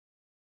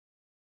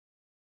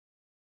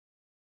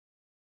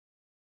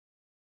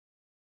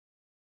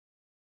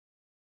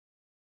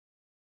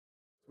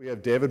We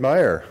have David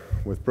Meyer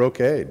with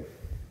Brocade.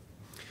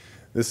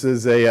 This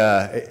is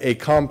a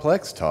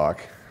complex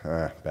talk.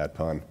 Bad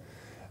pun.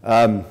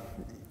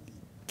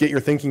 Get your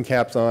thinking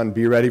caps on.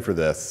 Be ready for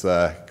this.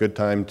 Good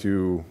time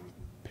to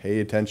pay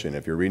attention.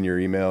 If you're reading your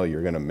email,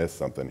 you're going to miss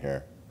something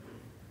here.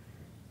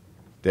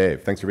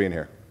 Dave, thanks for being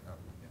here.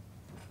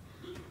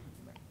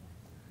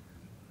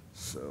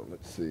 So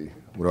let's see.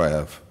 What do I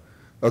have?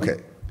 Okay.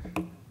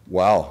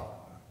 Wow.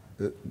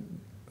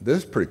 This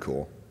is pretty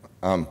cool.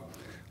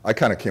 I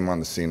kind of came on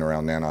the scene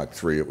around NANOG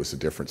 3. It was a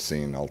different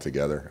scene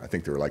altogether. I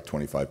think there were like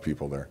 25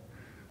 people there.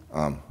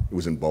 It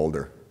was in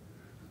Boulder.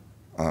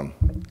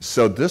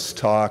 So this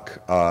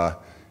talk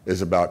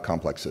is about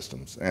complex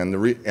systems. And,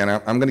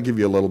 I'm going to give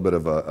you a little bit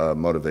of a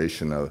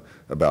motivation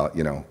about,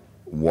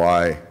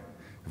 why,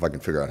 if I can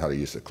figure out how to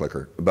use the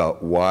clicker,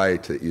 about why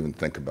to even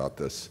think about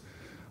this.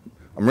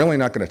 I'm really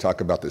not going to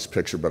talk about this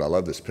picture, but I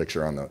love this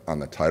picture on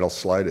the title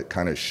slide. It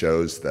kind of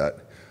shows that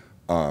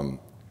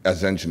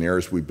as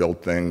engineers, we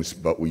build things,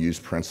 but we use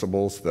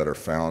principles that are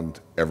found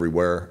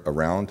everywhere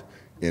around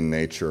in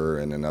nature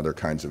and in other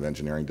kinds of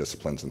engineering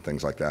disciplines and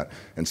things like that.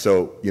 And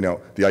so,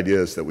 the idea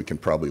is that we can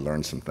probably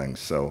learn some things.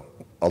 So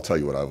I'll tell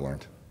you what I've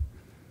learned.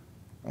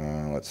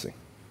 Let's see.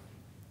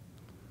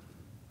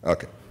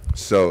 Okay,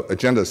 so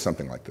agenda is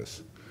something like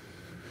this.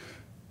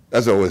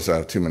 As always, I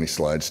have too many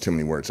slides, too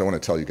many words. I want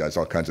to tell you guys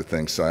all kinds of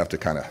things, so I have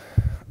to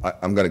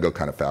I'm going to go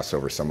kind of fast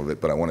over some of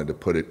it, but I wanted to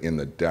put it in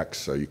the deck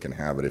so you can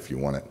have it if you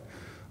want it.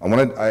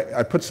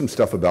 I put some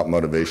stuff about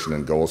motivation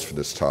and goals for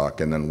this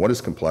talk, and then what is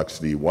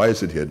complexity, why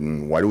is it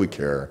hidden, why do we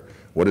care,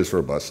 what is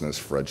robustness,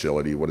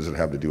 fragility, what does it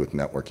have to do with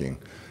networking,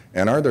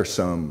 and are there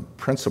some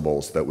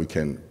principles that we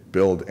can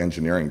build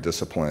engineering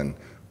discipline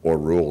or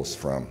rules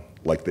from,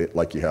 like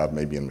you have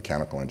maybe in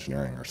mechanical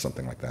engineering or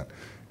something like that.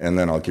 And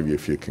then I'll give you a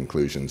few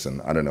conclusions, and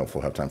I don't know if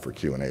we'll have time for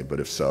Q&A, but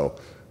if so,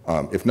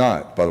 if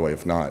not, by the way,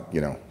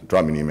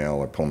 drop me an email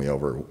or pull me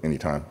over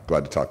anytime.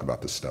 Glad to talk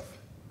about this stuff.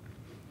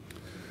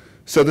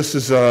 So this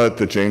is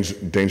the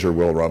Danger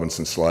Will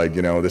Robinson slide.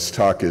 This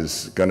talk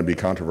is going to be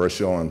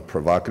controversial and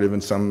provocative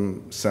in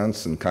some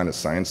sense and kind of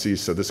sciencey,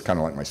 so this is kind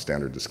of like my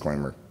standard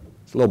disclaimer.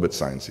 It's a little bit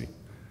sciencey.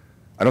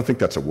 I don't think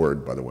that's a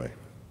word, by the way.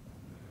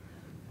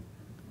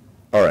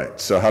 All right,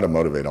 so how to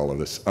motivate all of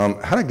this.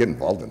 How to get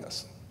involved in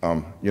this.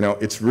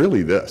 It's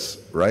really this,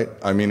 right?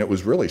 I mean, it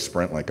was really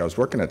SprintLink. I was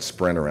working at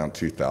Sprint around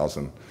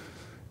 2000.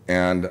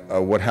 And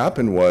what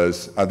happened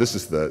was, this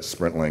is the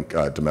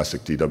SprintLink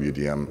domestic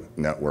DWDM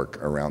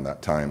network around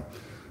that time.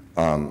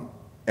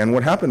 And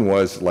what happened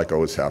was, like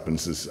always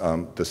happens, is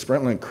the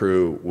SprintLink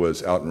crew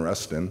was out in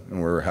Reston, and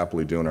we were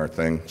happily doing our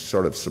thing,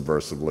 sort of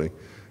subversively,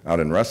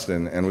 out in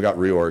Reston, and we got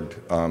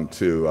reorged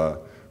to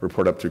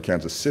report up through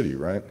Kansas City,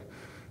 right?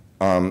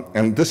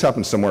 And this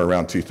happened somewhere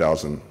around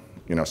 2000,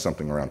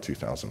 something around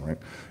 2000, right?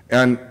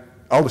 And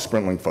all the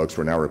SprintLink folks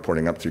were now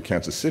reporting up through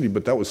Kansas City,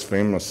 but that was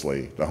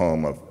famously the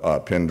home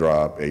of pin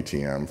drop,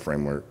 ATM,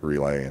 frame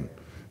relay, and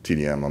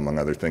TDM, among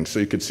other things. So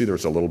you could see there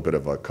was a little bit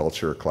of a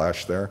culture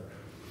clash there.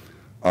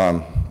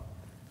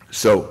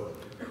 So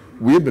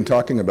we had been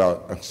talking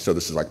about, so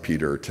this is like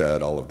Peter,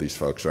 Ted, all of these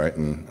folks, right,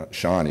 and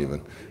Sean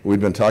even. We'd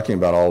been talking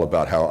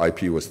about how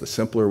IP was the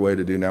simpler way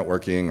to do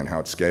networking and how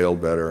it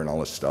scaled better and all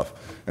this stuff.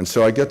 And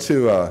so I get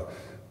to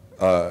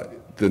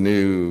the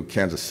new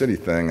Kansas City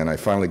thing, and I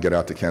finally get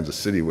out to Kansas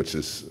City, which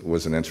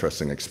was an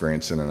interesting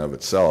experience in and of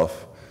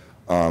itself.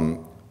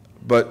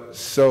 But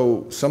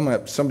so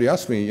somebody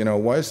asked me,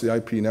 why is the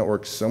IP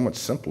network so much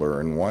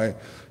simpler, and why,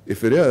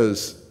 if it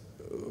is,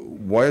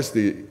 why is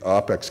the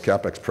OpEx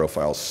CapEx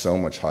profile so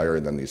much higher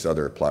than these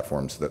other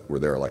platforms that were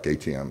there, like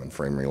ATM and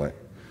frame relay?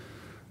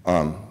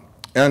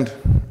 And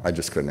I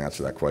just couldn't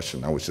answer that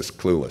question. I was just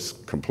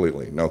clueless,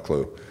 completely, no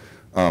clue.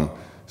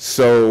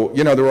 So,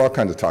 there were all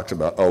kinds of talks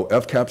about,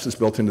 FCAPS is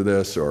built into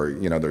this, or,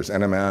 there's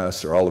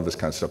NMS, or all of this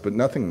kind of stuff, but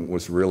nothing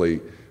was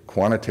really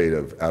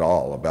quantitative at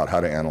all about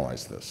how to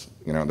analyze this.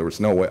 There was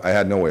no way, I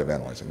had no way of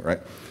analyzing it, right?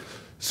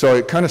 So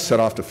I kind of set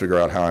off to figure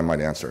out how I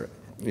might answer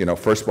it.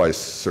 First by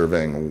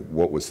surveying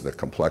what was the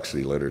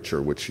complexity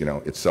literature, which,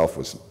 itself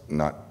was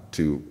not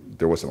too,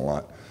 there wasn't a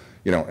lot.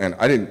 And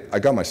I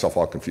got myself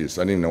all confused.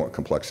 I didn't even know what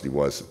complexity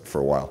was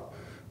for a while,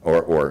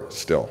 or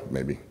still,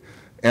 maybe.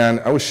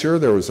 And I was sure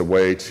there was a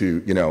way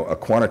to, a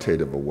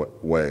quantitative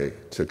way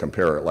to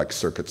compare it, like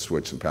circuit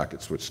switch and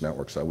packet switch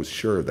networks. I was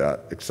sure of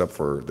that, except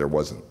for there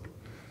wasn't.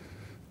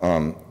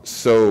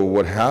 So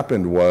what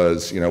happened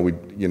was,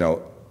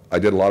 I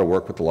did a lot of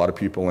work with a lot of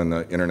people in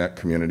the internet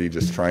community,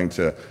 just trying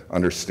to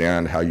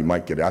understand how you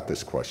might get at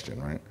this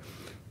question, right?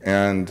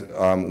 And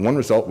one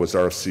result was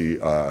RFC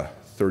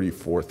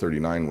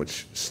 3439,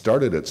 which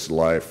started its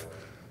life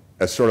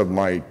as sort of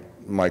my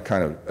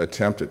kind of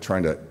attempt at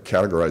trying to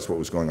categorize what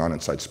was going on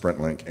inside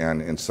SprintLink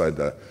and inside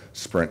the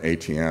Sprint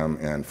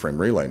ATM and frame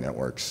relay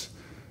networks,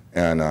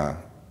 and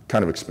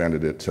kind of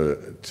expanded it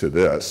to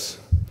this.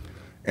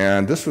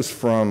 And this was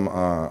from,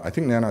 I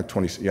think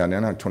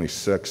NANOG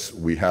 26,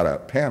 we had a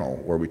panel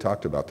where we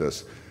talked about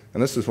this,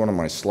 and this is one of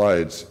my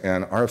slides,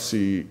 and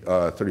RFC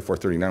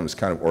 3439 was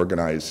kind of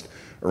organized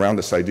around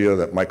this idea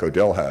that Mike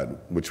Odell had,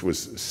 which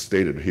was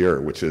stated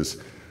here, which is,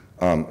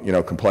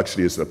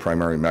 complexity is the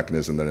primary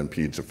mechanism that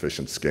impedes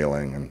efficient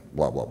scaling and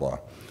blah, blah, blah.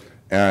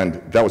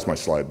 And that was my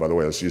slide, by the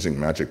way. I was using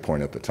Magic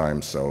Point at the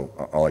time,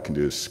 so all I can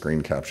do is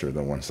screen capture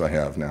the ones I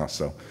have now.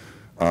 So,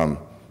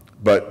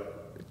 but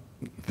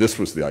this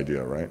was the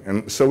idea, right?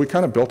 And so we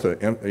kind of built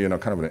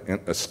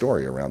a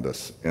story around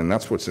this, and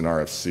that's what's in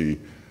RFC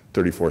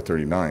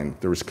 3439.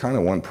 There was kind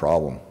of one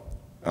problem.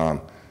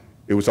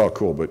 It was all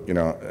cool, but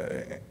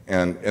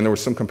and there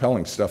was some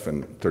compelling stuff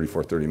in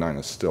 3439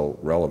 that's still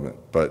relevant,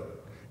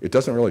 but it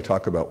doesn't really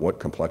talk about what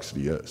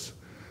complexity is.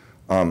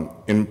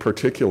 In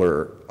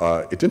particular,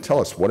 it didn't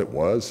tell us what it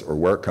was or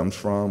where it comes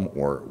from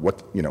or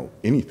what,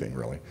 anything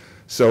really.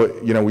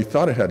 So, we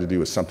thought it had to do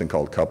with something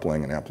called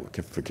coupling and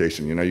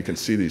amplification. You can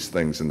see these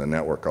things in the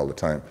network all the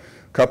time.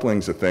 Coupling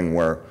is a thing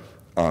where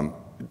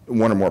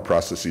one or more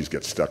processes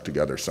get stuck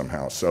together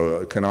somehow. So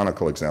a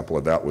canonical example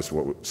of that was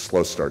what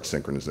slow start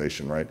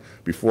synchronization, right?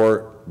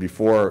 Before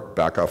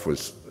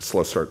backoff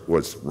slow start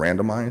was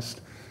randomized,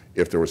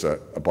 if there was a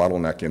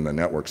bottleneck in the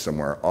network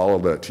somewhere, all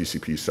of the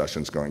TCP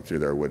sessions going through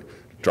there would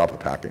drop a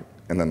packet,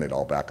 and then they'd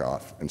all back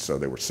off, and so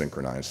they were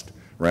synchronized.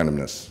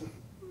 Randomness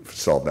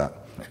solved that.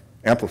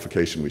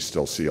 Amplification we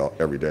still see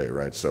every day,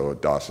 right? So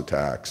DOS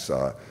attacks,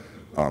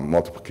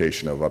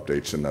 multiplication of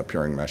updates in the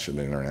peering mesh of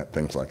the internet,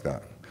 things like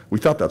that. We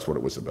thought that's what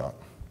it was about.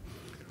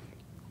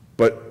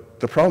 But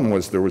the problem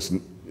was there was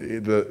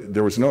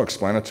no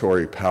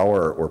explanatory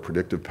power or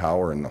predictive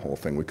power in the whole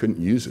thing. We couldn't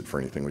use it for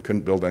anything. We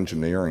couldn't build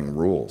engineering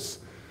rules.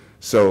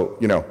 So,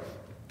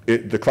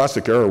 the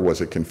classic error was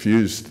it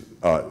confused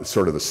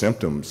sort of the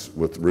symptoms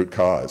with root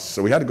cause.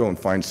 So we had to go and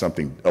find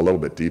something a little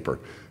bit deeper.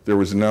 There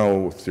was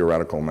no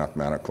theoretical,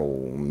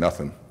 mathematical,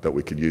 nothing that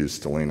we could use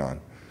to lean on.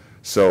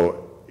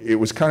 So it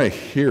was kind of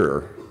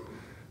here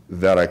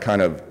that I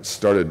kind of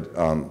started,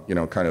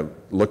 kind of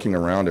looking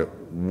around at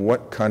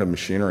what kind of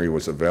machinery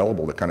was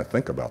available to kind of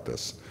think about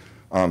this.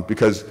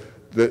 Because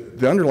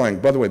the underlying,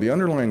 by the way, the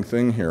underlying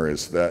thing here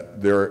is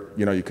that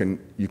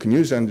you can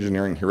use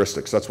engineering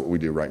heuristics. That's what we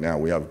do right now.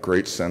 We have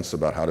great sense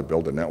about how to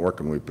build a network,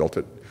 and we've built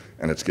it,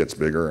 and it gets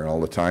bigger all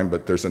the time.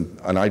 But there's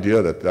an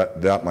idea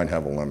that might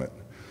have a limit.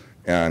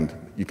 And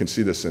you can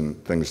see this in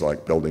things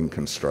like building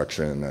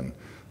construction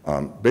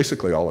and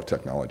basically all of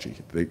technology.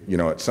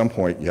 At some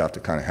point you have to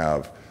kind of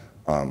have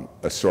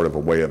a sort of a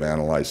way of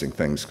analyzing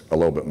things a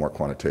little bit more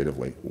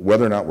quantitatively.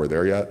 Whether or not we're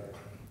there yet,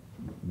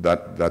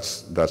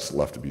 that's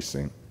left to be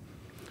seen.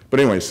 But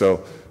anyway,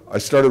 so I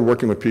started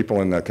working with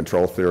people in the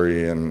control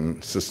theory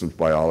and systems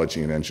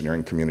biology and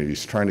engineering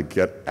communities trying to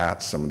get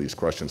at some of these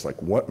questions,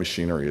 like what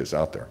machinery is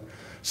out there.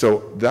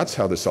 So that's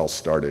how this all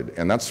started,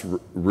 and that's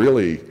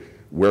really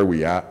where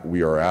we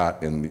are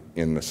at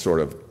in the sort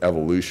of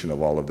evolution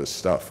of all of this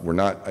stuff. We're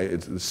not,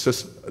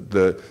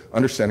 the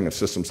understanding of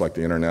systems like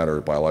the internet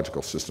or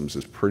biological systems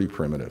is pretty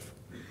primitive.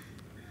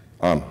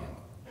 But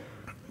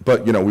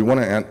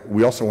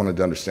we also wanted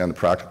to understand the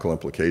practical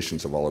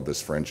implications of all of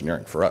this for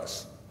engineering, for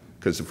us.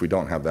 Because if we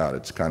don't have that,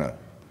 it's kind of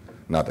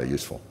not that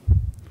useful.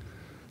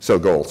 So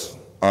goals.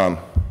 I want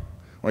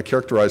to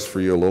characterize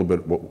for you a little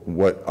bit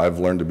what I've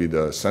learned to be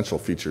the essential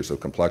features of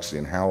complexity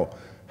and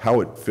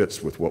how it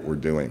fits with what we're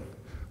doing.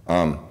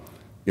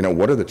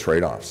 What are the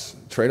trade-offs?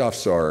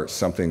 Trade-offs are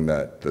something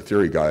that the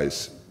theory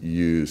guys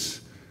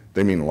use.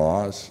 They mean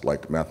laws,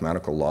 like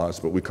mathematical laws,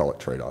 but we call it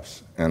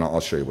trade-offs, and I'll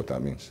show you what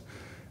that means.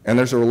 And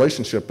there's a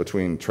relationship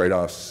between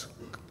trade-offs,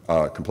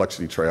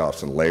 complexity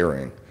trade-offs, and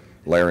layering.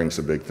 Layering's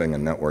a big thing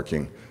in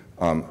networking.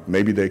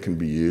 Maybe they can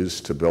be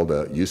used to build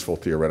a useful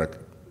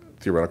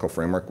theoretical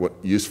framework. What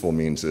useful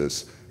means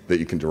is that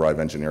you can derive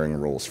engineering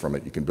rules from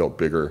it. You can build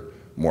bigger,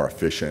 more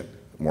efficient,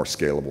 more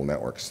scalable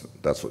networks.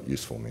 That's what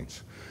useful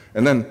means.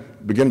 And then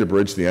begin to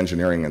bridge the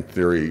engineering and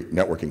theory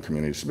networking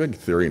community. It's a big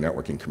theory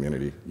networking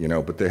community,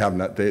 but they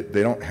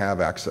don't have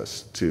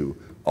access to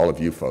all of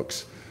you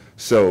folks.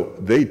 So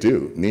they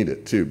do need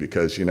it too,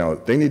 because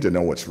they need to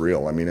know what's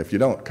real. I mean, if you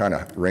don't kind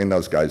of rein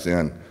those guys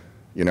in,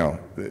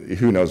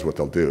 who knows what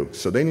they'll do.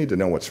 So they need to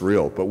know what's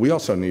real, but we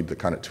also need the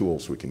kind of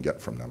tools we can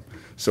get from them.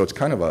 So it's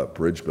kind of a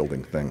bridge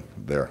building thing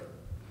there.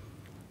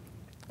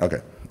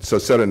 Okay, so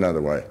said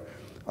another way.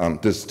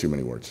 This is too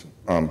many words.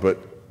 But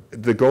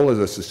the goal of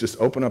this is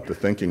just open up the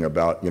thinking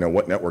about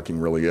what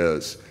networking really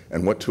is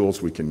and what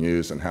tools we can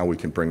use and how we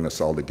can bring this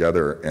all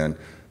together and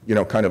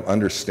kind of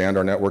understand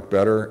our network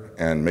better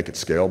and make it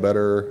scale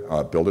better,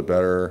 build it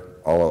better,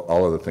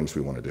 all of the things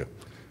we want to do.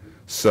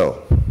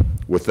 So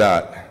with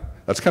that,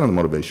 that's kind of the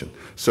motivation.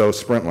 So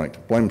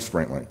SprintLink, blame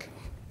SprintLink.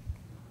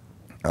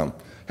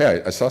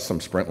 Hey, I saw some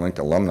SprintLink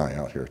alumni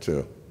out here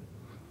too.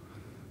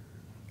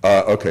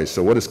 Okay,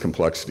 so what is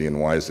complexity and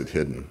why is it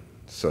hidden?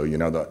 So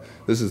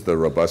this is the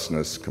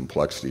robustness,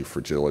 complexity,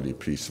 fragility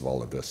piece of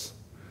all of this.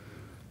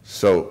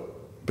 So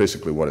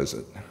basically, what is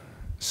it?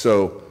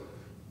 So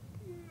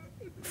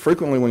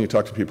frequently when you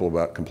talk to people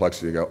about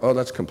complexity, you go, oh,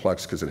 that's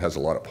complex because it has a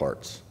lot of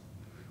parts.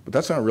 But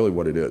that's not really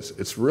what it is.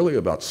 It's really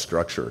about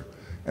structure.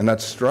 And that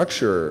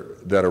structure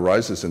that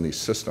arises in these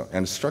systems,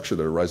 and structure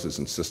that arises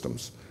in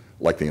systems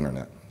like the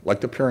internet.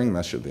 like the peering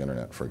mesh of the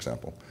internet, for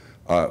example.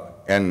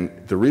 And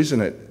the reason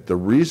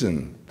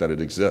that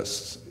it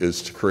exists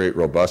is to create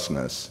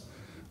robustness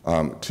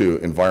to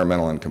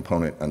environmental and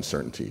component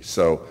uncertainty.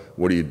 So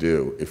what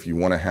do? If you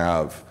want to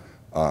have,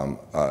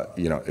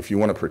 if you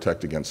want to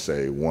protect against,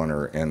 say, one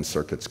or n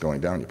circuits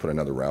going down, you put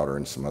another router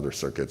and some other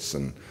circuits,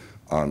 and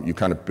you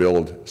kind of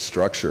build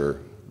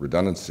structure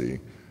redundancy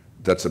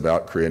that's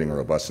about creating a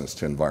robustness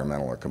to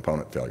environmental or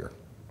component failure.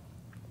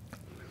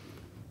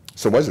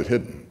 So why is it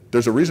hidden?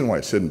 There's a reason why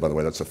it's hidden, by the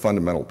way. That's a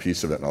fundamental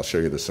piece of it, and I'll show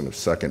you this in a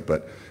second.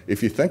 But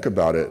if you think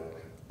about it,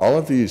 all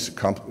of these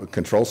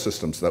control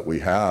systems that we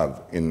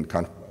have in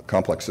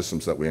complex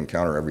systems that we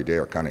encounter every day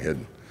are kind of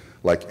hidden.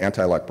 Like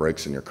anti-lock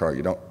brakes in your car,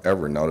 you don't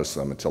ever notice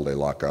them until they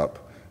lock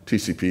up.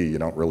 TCP, you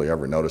don't really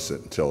ever notice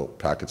it until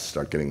packets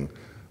start getting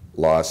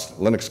lost.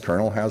 Linux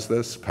kernel has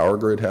this, Power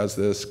Grid has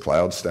this,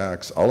 cloud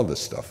stacks, all of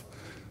this stuff.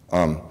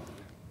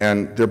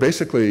 And they're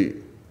basically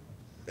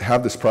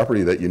have this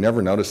property that you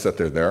never notice that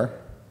they're there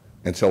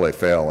until they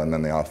fail, and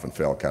then they often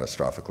fail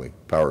catastrophically.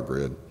 Power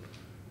Grid,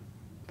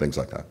 things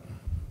like that.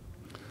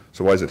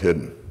 So why is it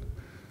hidden?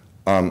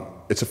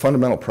 It's a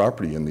fundamental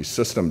property in these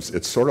systems.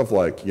 It's sort of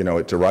like,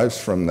 it derives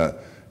from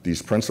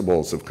these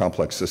principles of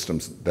complex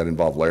systems that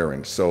involve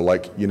layering. So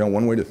like,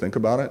 one way to think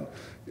about it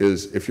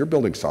is if you're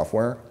building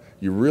software,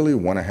 you really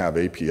want to have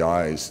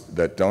APIs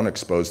that don't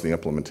expose the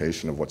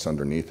implementation of what's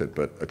underneath it,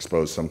 but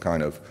expose some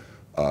kind of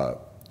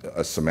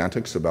a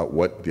semantics about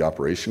what the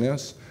operation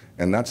is,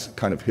 and that's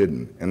kind of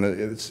hidden. And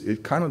it's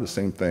kind of the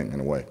same thing in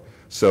a way.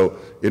 So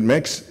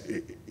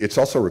it's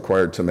also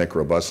required to make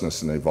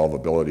robustness and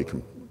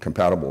evolvability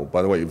compatible.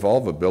 By the way,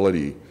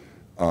 evolvability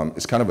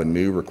is kind of a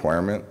new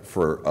requirement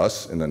for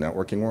us in the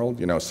networking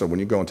world. So when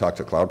you go and talk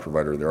to a cloud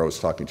provider, they're always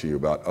talking to you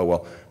about, oh,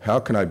 well, how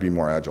can I be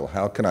more agile?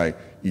 How can I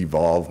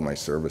evolve my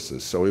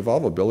services? So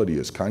evolvability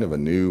is kind of a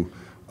new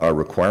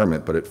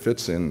requirement, but it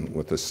fits in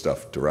with this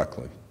stuff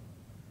directly.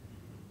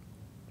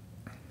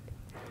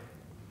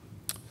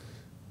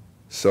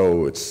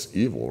 So it's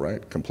evil,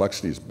 right?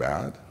 Complexity is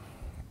bad.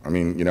 I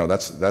mean,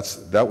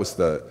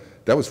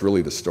 that was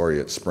really the story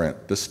at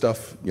Sprint. This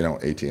stuff,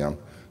 ATM,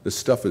 this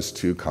stuff is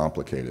too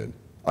complicated.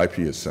 IP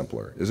is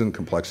simpler. Isn't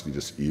complexity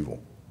just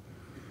evil?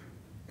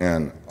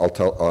 And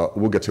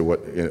we'll get to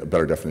a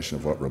better definition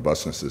of what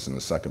robustness is in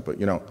a second.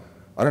 But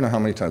I don't know how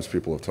many times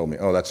people have told me,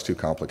 oh, that's too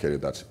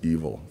complicated. That's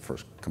evil for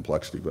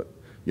complexity. But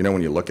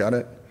when you look at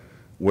it,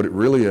 what it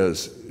really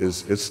is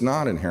it's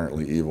not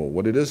inherently evil.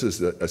 What it is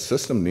that a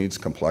system needs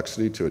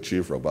complexity to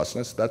achieve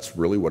robustness. That's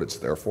really what it's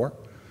there for.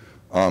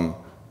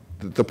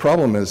 The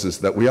problem is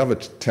that we have a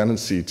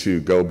tendency to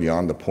go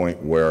beyond the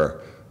point where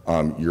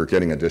you're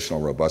getting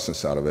additional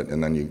robustness out of it,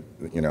 and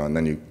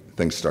then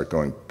things start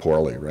going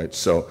poorly, right?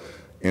 So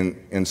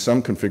in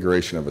some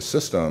configuration of a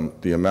system,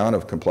 the amount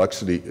of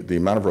complexity, the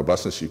amount of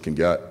robustness you can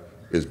get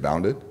is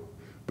bounded,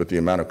 but the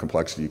amount of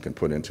complexity you can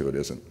put into it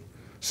isn't.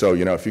 So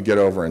if you get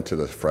over into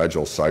the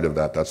fragile side of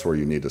that, that's where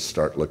you need to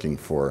start looking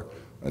for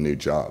a new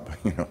job,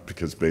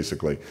 because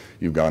basically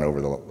you've gone over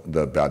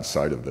the bad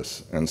side of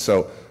this. And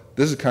so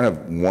this is kind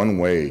of one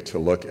way to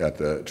look at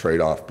the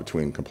trade-off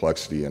between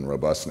complexity and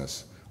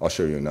robustness. I'll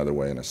show you another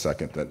way in a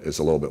second that is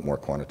a little bit more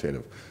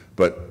quantitative.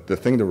 But the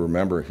thing to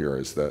remember here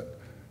is that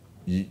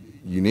you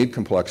need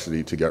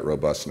complexity to get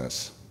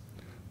robustness.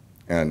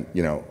 And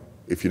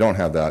if you don't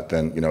have that,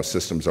 then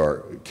systems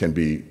can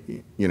be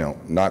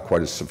not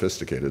quite as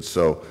sophisticated.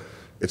 So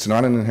it's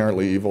not an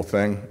inherently evil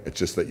thing. It's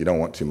just that you don't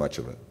want too much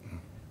of it,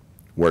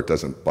 where it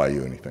doesn't buy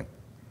you anything.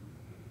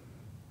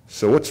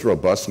 So what's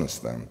robustness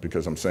then?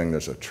 Because I'm saying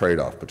there's a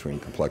trade-off between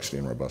complexity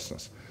and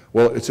robustness.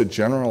 Well, it's a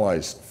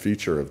generalized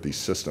feature of these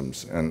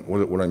systems. And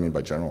what do I mean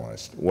by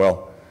generalized?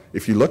 Well,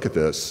 if you look at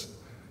this,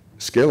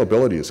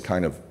 scalability is a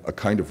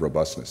kind of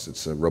robustness.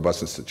 It's a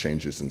robustness that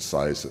changes in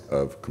size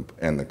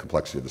and the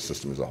complexity of the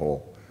system as a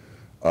whole.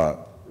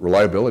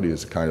 Reliability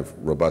is a kind of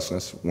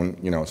robustness when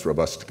it's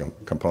robust to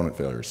component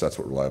failures. That's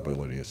what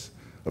reliability is.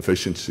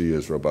 Efficiency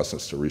is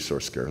robustness to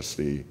resource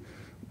scarcity.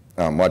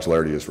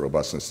 Modularity is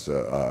robustness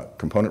to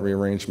component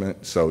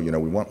rearrangement. So we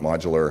want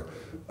modular,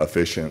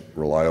 efficient,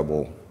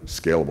 reliable,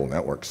 scalable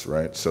networks,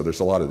 right? So there's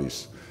a lot of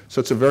these.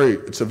 So it's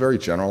a very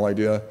general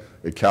idea.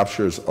 It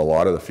captures a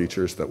lot of the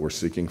features that we're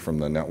seeking from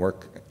the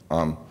network,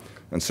 and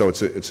so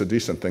it's a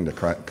decent thing to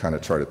kind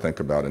of try to think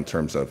about in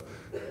terms of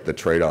the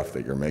trade-off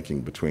that you're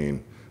making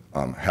between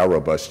how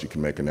robust you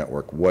can make a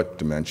network, what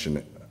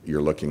dimension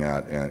you're looking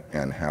at,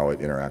 and how it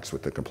interacts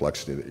with the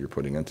complexity that you're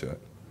putting into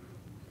it.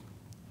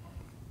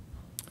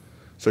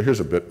 So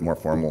here's a bit more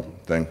formal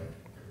thing.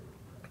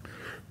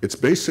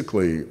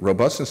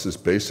 Robustness is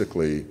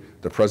basically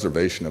the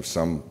preservation of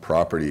some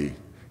property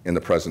in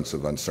the presence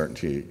of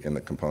uncertainty in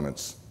the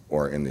components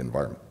or in the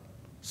environment.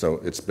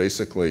 So it's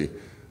basically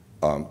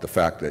the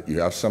fact that you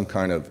have some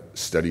kind of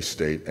steady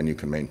state and you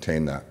can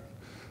maintain that.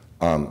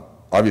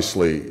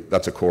 Obviously,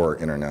 that's a core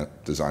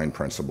internet design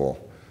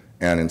principle.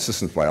 And in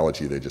systems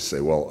biology, they just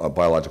say, well,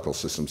 biological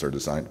systems are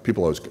designed.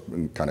 People always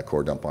kind of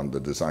core dump on the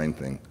design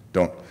thing.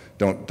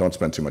 Don't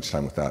spend too much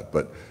time with that.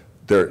 But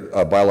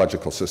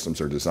biological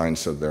systems are designed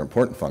so they're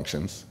important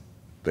functions,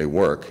 they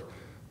work,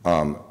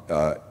 and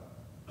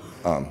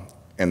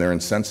they're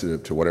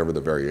insensitive to whatever the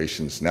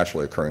variations,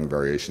 naturally occurring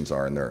variations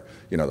are in their,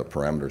 the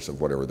parameters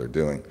of whatever they're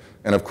doing.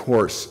 And of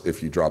course,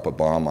 if you drop a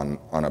bomb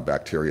on a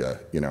bacteria,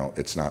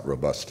 it's not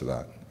robust to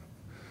that.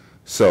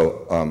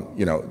 So,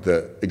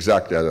 the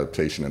exact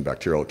adaptation in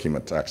bacterial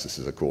chemotaxis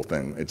is a cool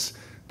thing.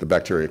 The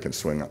bacteria can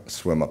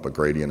swim up a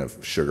gradient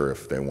of sugar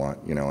if they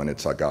want, and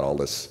it's got all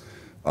this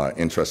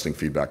interesting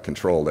feedback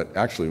control that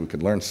actually we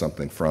could learn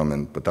something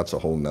from, but that's a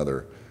whole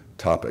nother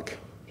topic.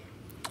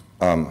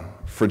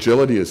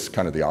 Fragility is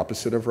kind of the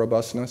opposite of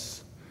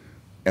robustness,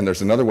 and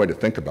there's another way to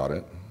think about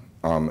it.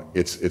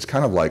 It's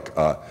kind of like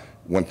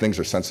when things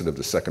are sensitive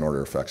to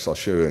second-order effects. I'll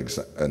show you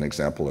an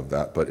example of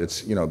that, but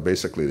it's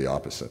basically the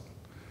opposite.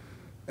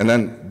 And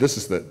then this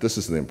is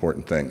the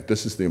important thing.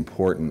 This is the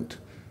important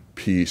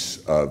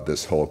piece of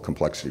this whole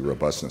complexity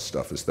robustness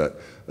stuff, is that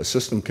a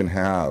system can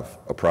have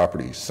a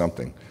property,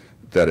 something,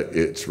 that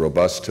it's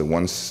robust to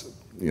one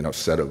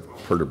set of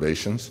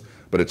perturbations,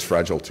 but it's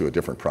fragile to a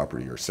different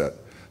property or set.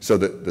 So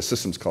the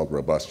system's called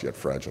robust yet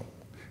fragile.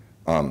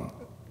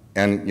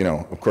 And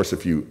of course,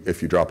 if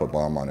you drop a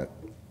bomb on it,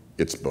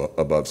 it's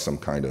above some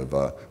kind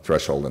of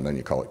threshold, and then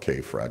you call it K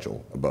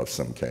fragile, above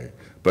some K.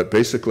 But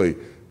basically,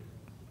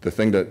 the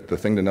thing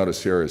to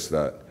notice here is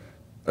that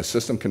a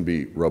system can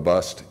be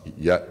robust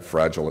yet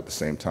fragile at the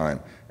same time.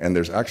 And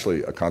there's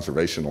actually a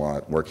conservation law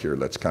at work here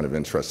that's kind of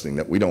interesting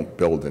that we don't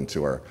build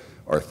into our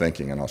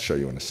thinking, and I'll show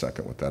you in a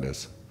second what that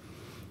is.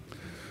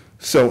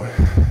 So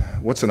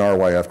what's an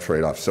RYF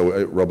trade-off?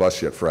 So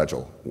robust yet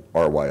fragile,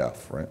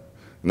 RYF, right?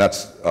 And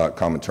that's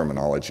common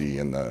terminology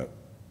in the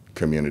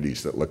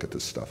communities that look at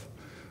this stuff.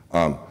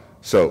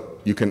 So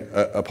you can,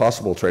 a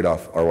possible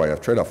trade-off,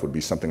 RYF trade-off would be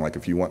something like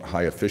if you want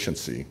high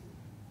efficiency,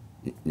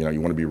 you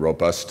want to be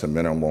robust to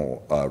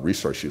minimal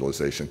resource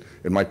utilization,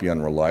 it might be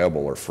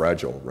unreliable or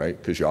fragile, right?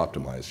 Because you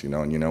optimize, and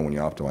when you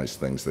optimize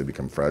things, they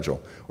become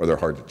fragile or they're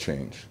hard to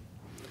change.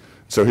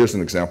 So here's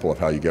an example of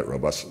how you get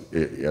robust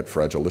yet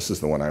fragile. This is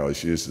the one I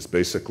always use. It's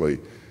basically,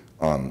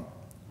 I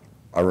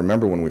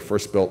remember when we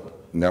first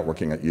built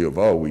networking at U of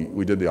O,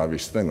 we did the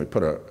obvious thing. We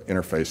put an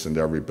interface into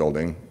every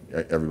building.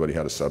 Everybody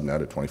had a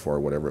subnet at 24 or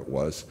whatever it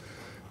was.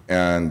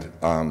 And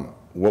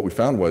what we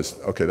found was,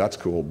 okay, that's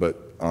cool,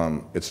 but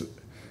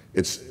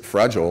it's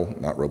fragile,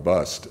 not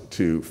robust,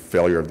 to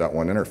failure of that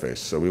one interface.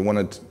 So we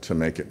wanted to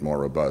make it more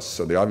robust.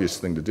 So the obvious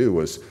thing to do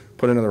was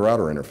put another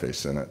router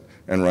interface in it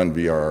and run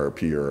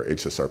VRRP or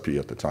HSRP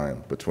at the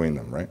time between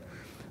them, right?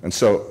 And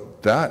so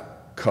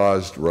that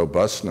caused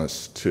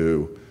robustness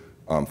to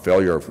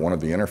failure of one of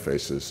the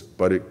interfaces,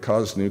 but it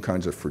caused new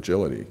kinds of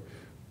fragility.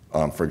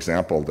 For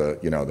example,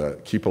 the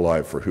keep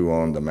alive for who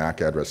owned the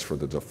MAC address for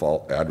the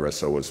default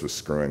address always was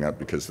screwing up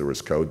because there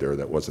was code there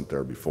that wasn't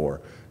there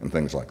before, and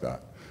things like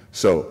that.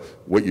 So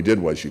what you did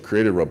was you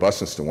created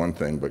robustness to one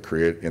thing, but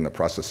in the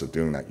process of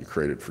doing that, you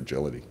created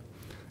fragility.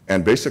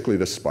 And basically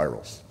this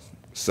spirals.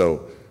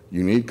 So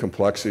you need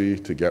complexity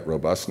to get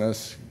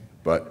robustness,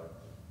 but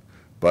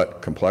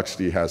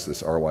complexity has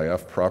this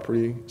RYF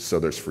property, so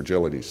there's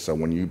fragility. So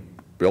when you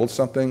build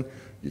something,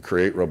 you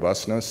create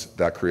robustness,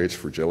 that creates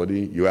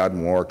fragility. You add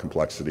more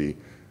complexity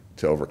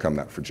to overcome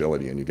that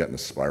fragility, and you get in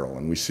this spiral.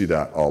 And we see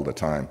that all the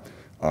time.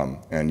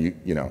 And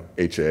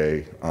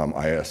HA,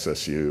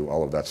 ISSU,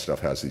 all of that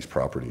stuff has these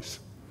properties.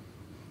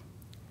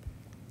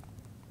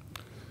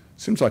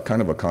 Seems like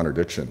kind of a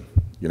contradiction.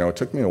 It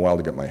took me a while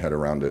to get my head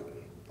around it,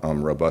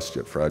 robust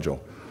yet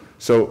fragile.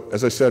 So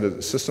as I said,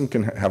 a system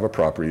can have a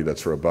property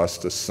that's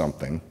robust to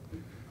something,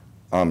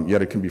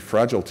 yet it can be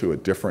fragile to a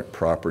different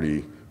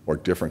property or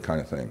different kind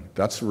of thing.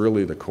 That's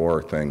really the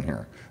core thing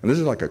here. And this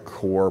is like a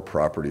core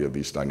property of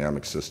these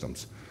dynamic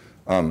systems.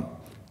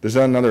 There's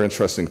another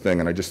interesting thing,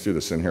 and I just threw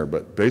this in here,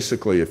 but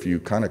basically if you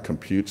kind of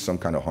compute some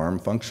kind of harm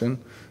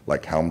function,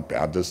 like how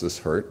bad does this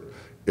hurt,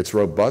 it's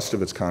robust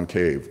if it's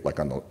concave, like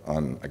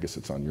I guess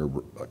it's on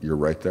your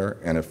right there,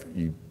 and if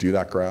you do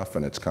that graph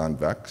and it's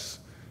convex,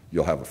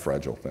 you'll have a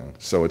fragile thing.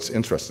 So it's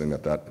interesting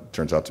that that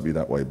turns out to be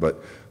that way,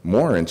 but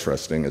more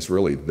interesting is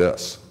really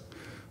this.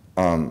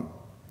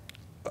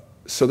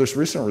 So there's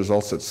recent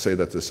results that say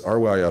that this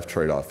RYF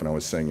trade-off, and I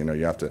was saying,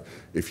 you have to,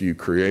 if you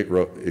create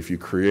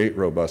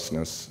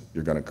robustness,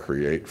 you're going to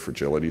create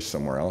fragility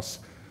somewhere else.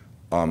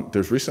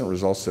 There's recent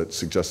results that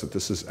suggest that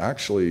this is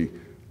actually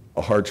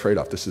a hard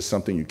trade-off. This is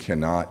something you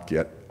cannot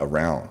get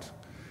around,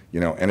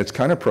 and it's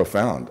kind of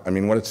profound. I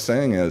mean, what it's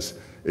saying is,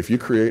 if you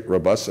create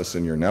robustness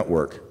in your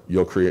network,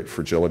 you'll create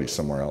fragility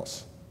somewhere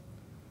else.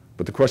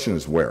 But the question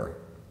is where?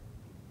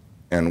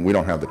 And we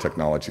don't have the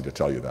technology to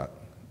tell you that,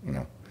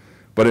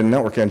 But in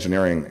network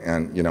engineering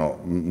and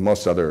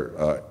most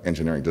other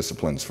engineering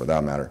disciplines for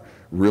that matter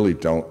really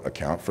don't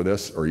account for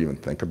this or even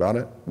think about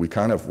it.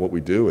 What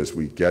we do is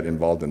we get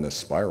involved in this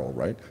spiral,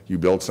 right? You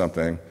build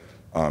something,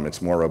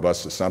 it's more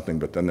robust to something,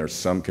 but then there's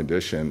some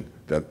condition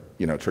that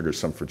triggers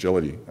some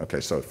fragility.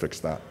 Okay, so fix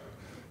that.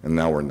 And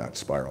now we're in that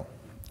spiral.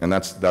 And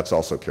that's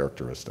also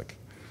characteristic.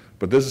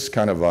 But this is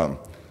kind of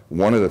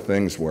one of the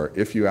things where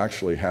if you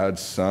actually had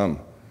some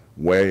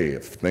way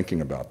of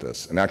thinking about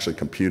this and actually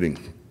computing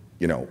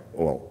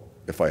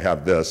if I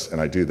have this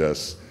and I do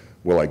this,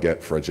 will I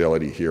get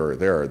fragility here or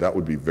there? That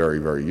would be very,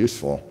 very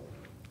useful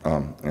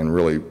and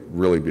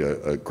really be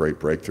a great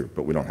breakthrough,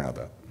 but we don't have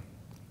that.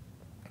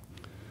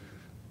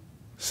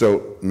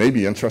 So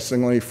maybe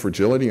interestingly,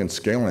 fragility and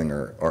scaling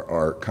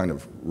are kind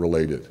of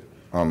related.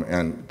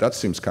 And that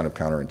seems kind of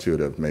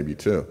counterintuitive maybe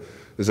too,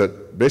 is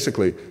that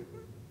basically,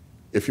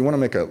 if you want to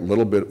make a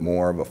little bit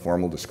more of a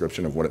formal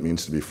description of what it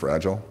means to be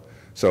fragile,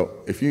 so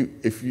if you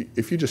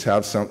just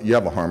have you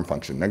have a harm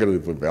function,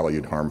 negatively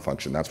valued harm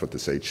function, that's what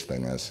this H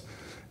thing is,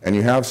 and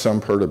you have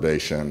some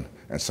perturbation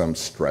and some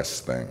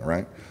stress thing,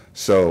 right?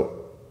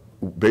 So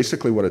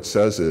basically what this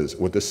says is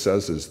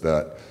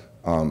that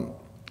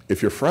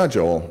if you're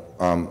fragile,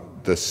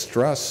 the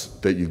stress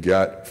that you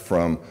get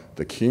from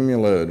the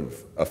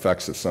cumulative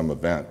effects of some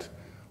event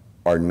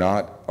are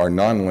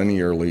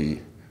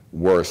non-linearly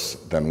worse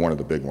than one of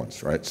the big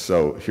ones, right?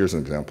 So here's an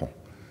example.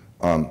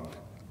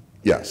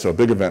 Yeah, so a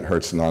big event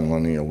hurts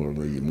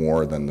non-linearly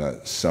more than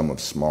the sum of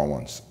small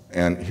ones.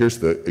 And here's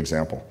the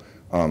example.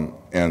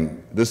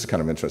 And this is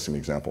kind of an interesting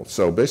example.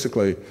 So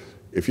basically,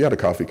 if you had a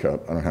coffee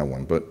cup, I don't have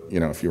one, but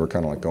if you were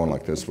kind of like going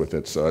like this with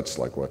it, so it's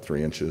like what,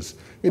 3 inches,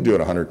 you'd do it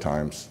 100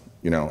 times,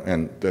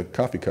 and the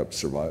coffee cup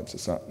survives.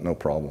 It's no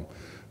problem.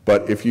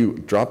 But if you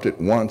dropped it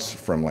once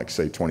from like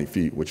say 20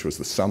 feet, which was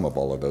the sum of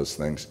all of those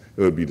things,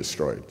 it would be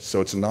destroyed. So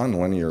it's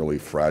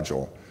non-linearly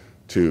fragile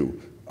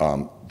to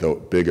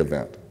the big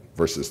event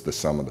versus the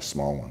sum of the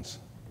small ones.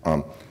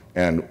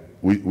 And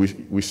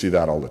we see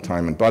that all the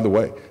time. And by the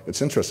way,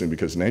 it's interesting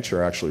because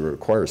nature actually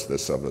requires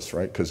this of us,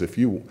 right? Because if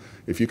you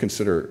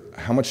consider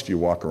how much do you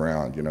walk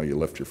around, you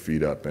lift your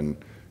feet up and,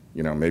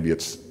 maybe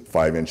it's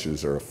 5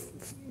 inches or,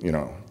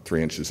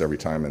 3 inches every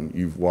time, and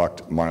you've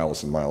walked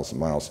miles and miles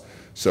and miles.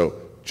 So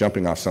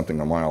jumping off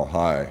something a mile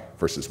high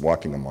versus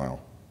walking a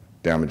mile,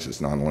 damage is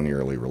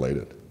non-linearly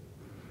related.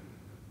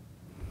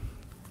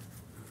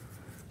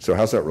 So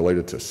how's that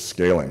related to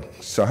scaling?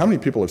 So how many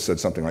people have said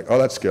something like, oh,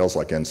 that scales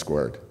like n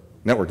squared?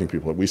 Networking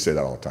people, we say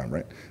that all the time,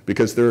 right?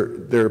 Because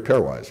they're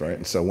pairwise, right?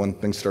 And so when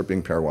things start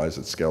being pairwise,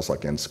 it scales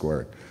like n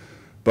squared.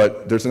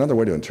 But there's another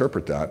way to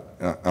interpret that.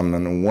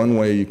 And one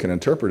way you can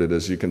interpret it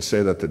is you can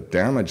say that the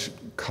damage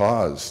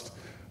caused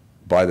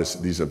by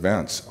these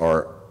events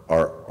are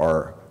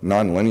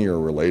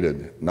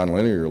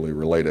non-linearly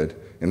related.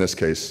 In this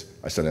case,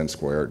 I said n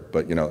squared,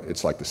 but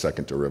it's like the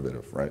second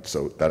derivative, right?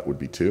 So that would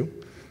be 2.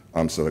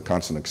 So the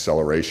constant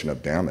acceleration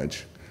of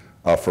damage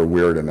for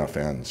weird enough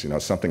n's,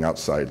 something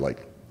outside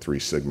like 3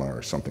 sigma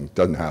or something.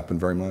 Doesn't happen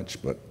very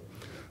much, but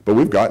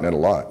we've gotten it a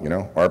lot,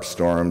 ARP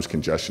storms,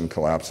 congestion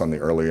collapse on the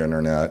early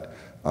internet.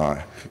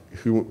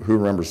 Who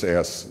remembers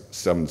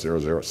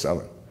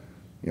AS7007?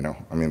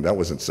 I mean, that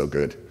wasn't so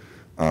good.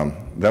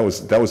 That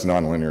was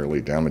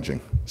non-linearly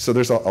damaging. So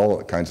there's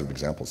all kinds of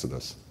examples of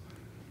this.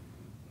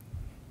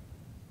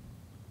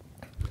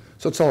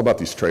 So it's all about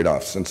these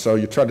trade-offs. And so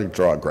you try to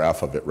draw a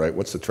graph of it, right?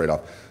 What's the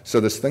trade-off? So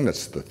this thing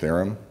that's the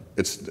theorem,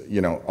 it's,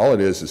 all it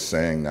is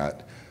saying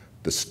that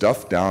the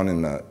stuff down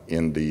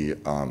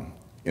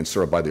in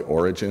sort of by the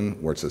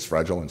origin where it says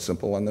fragile and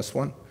simple on this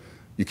one,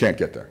 you can't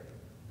get there.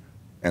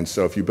 And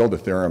so if you build a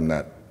theorem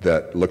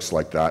that looks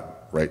like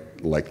that, right,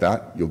 like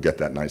that, you'll get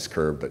that nice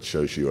curve that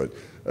shows you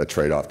a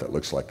trade-off that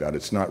looks like that.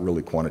 It's not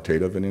really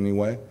quantitative in any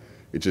way.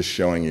 It's just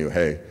showing you,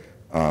 hey,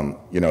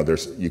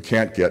 you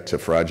can't get to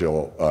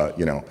fragile,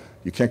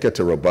 you can't get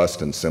to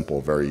robust and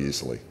simple very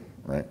easily,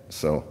 right?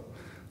 So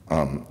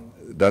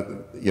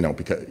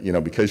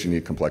because you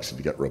need complexity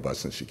to get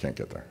robustness, you can't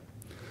get there.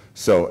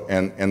 So,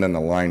 and then the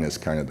line is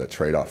kind of the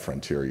trade-off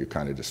frontier. You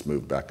kind of just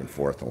move back and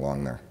forth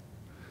along there.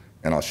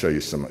 And I'll show you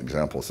some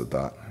examples of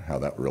that, how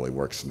that really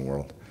works in the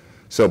world.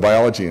 So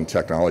biology and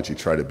technology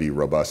try to be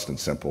robust and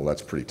simple.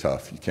 That's pretty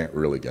tough. You can't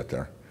really get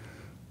there.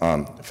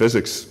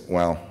 Physics,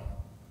 well,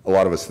 a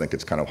lot of us think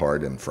it's kind of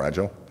hard and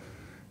fragile.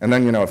 And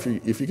then, if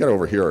you get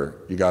over here,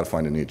 you got to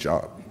find a new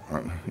job.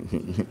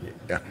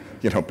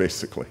 Yeah,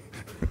 basically.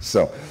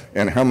 So,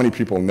 and how many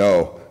people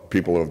know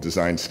people who have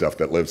designed stuff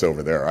that lives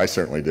over there? I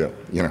certainly do.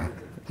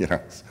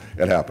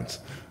 It happens.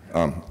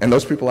 And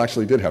those people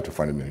actually did have to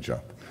find a new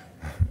job.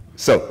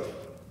 So,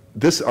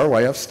 this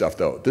RYF stuff,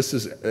 though, this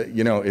is,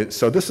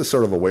 so this is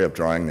sort of a way of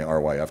drawing the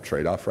RYF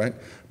trade-off, right?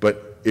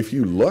 But if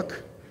you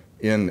look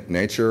in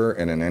nature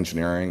and in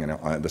engineering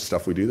and the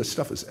stuff we do, this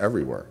stuff is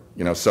everywhere.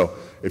 So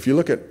if you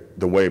look at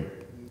the way,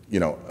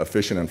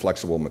 efficient and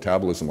flexible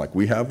metabolism like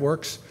we have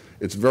works,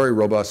 it's very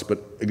robust,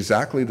 but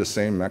exactly the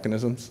same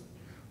mechanisms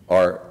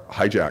are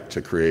hijacked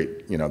to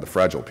create, the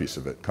fragile piece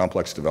of it.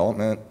 Complex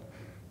development,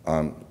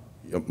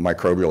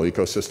 microbial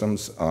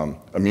ecosystems,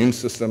 immune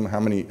system, how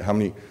many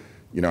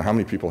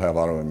people have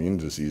autoimmune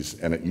disease,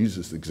 and it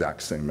uses the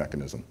exact same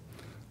mechanism.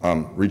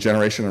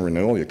 Regeneration and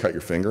renewal, you cut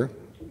your finger,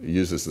 it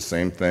uses the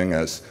same thing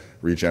as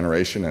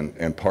regeneration,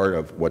 and part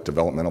of what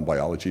developmental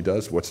biology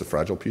does. What's the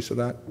fragile piece of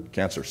that?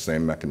 Cancer,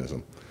 same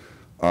mechanism.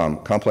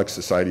 Complex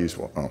societies,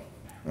 well, oh,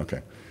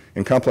 okay.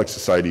 In complex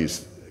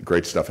societies,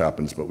 great stuff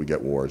happens, but we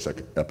get wars,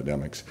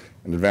 epidemics.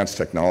 In advanced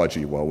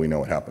technology, well, we know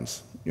what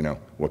happens,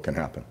 what can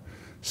happen.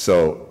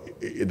 So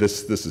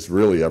this is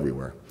really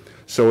everywhere.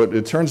 So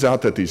it turns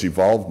out that these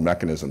evolved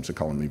mechanisms, I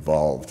call them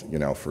evolved,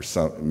 for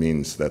some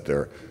means that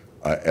they're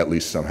at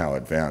least somehow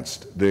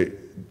advanced.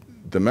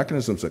 The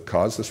mechanisms that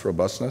cause this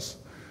robustness,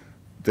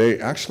 they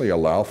actually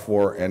allow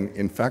for, and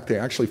in fact, they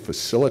actually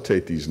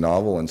facilitate these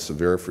novel and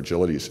severe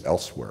fragilities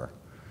elsewhere.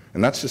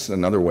 And that's just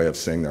another way of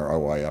saying they're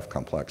RYF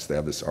complex. They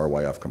have this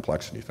RYF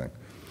complexity thing.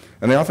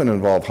 And they often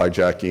involve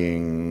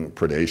hijacking,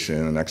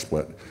 predation, and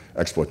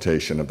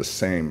exploitation of the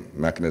same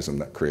mechanism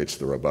that creates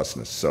the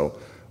robustness. So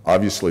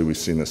obviously, we've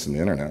seen this in the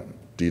internet,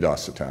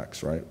 DDoS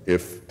attacks, right?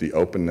 If the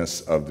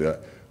openness of the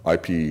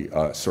IP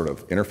sort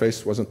of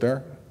interface wasn't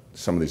there,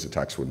 some of these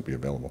attacks wouldn't be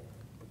available.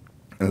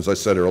 And as I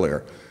said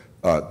earlier,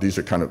 these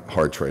are kind of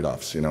hard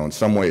trade-offs. In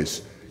some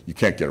ways, you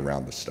can't get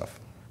around this stuff.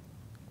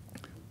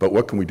 But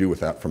what can we do with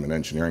that from an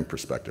engineering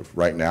perspective?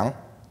 Right now,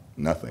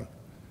 nothing.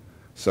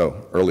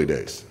 So early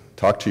days.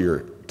 Talk to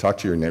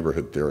your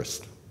neighborhood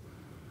theorist.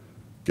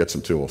 Get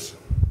some tools.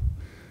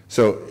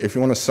 So if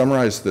you want to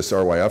summarize this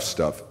RYF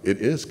stuff, it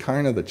is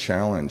kind of the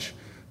challenge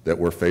that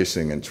we're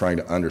facing in trying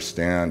to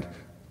understand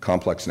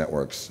complex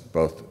networks,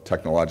 both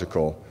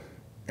technological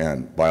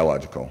and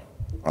biological,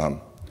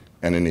 and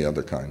any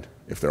other kind,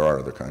 if there are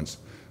other kinds.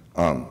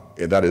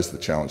 That is the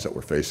challenge that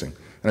we're facing.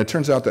 And it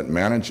turns out that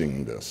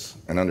managing this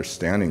and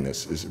understanding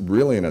this is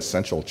really an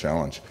essential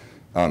challenge.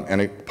 And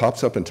it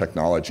pops up in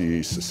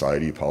technology,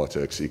 society,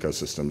 politics,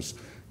 ecosystems,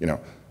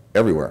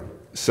 everywhere.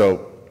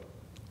 So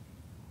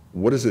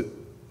where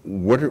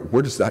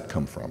does that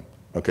come from?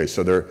 Okay,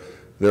 so there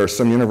are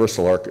some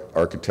universal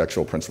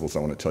architectural principles I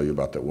want to tell you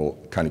about that will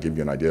kind of give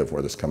you an idea of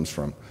where this comes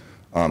from.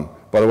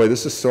 By the way,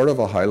 this is sort of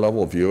a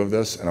high-level view of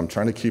this, and I'm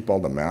trying to keep all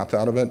the math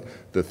out of it.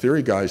 The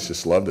theory guys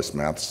just love this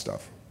math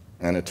stuff.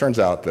 And it turns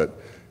out that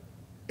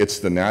it's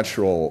the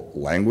natural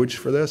language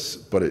for this,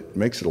 but it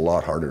makes it a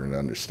lot harder to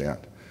understand.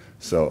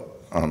 So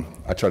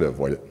I try to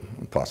avoid it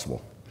when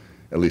possible,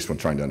 at least when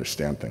trying to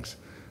understand things.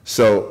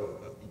 So,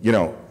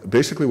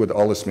 basically what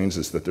all this means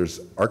is that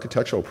there's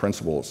architectural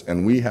principles,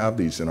 and we have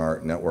these in our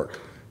network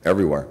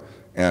everywhere.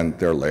 And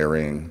they're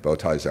layering, bow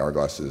ties,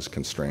 hourglasses,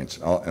 constraints,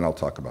 and I'll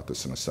talk about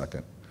this in a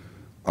second.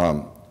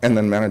 And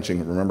then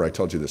managing, remember I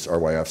told you this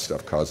RYF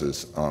stuff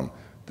causes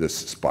this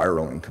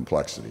spiraling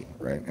complexity,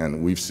 right?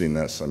 And we've seen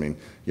this. I mean,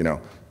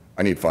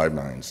 I need 5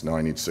 nines, no,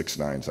 I need 6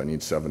 nines, I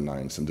need 7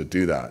 nines, and to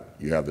do that,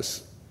 you have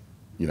this,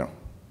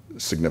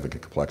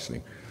 significant complexity.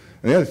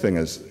 And the other thing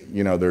is,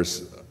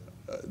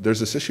 there's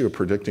this issue of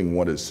predicting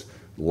what is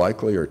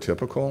likely or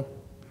typical,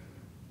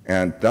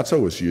 and that's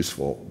always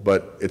useful,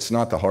 but it's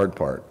not the hard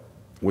part.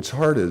 What's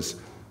hard is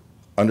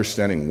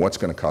understanding what's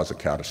going to cause a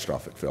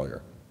catastrophic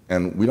failure,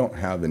 and we don't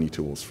have any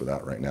tools for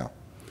that right now.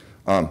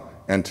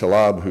 And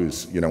Talab,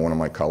 who's one of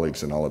my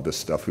colleagues in all of this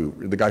stuff,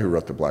 the guy who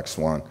wrote the Black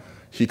Swan,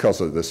 he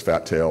calls it this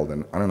fat-tailed,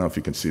 and I don't know if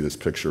you can see this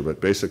picture, but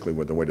basically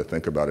the way to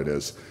think about it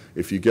is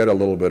if you get a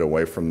little bit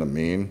away from the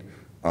mean,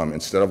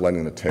 instead of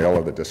letting the tail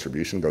of the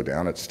distribution go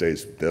down, it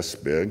stays this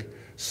big.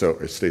 So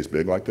it stays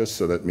big like this.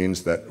 So that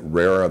means that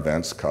rare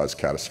events cause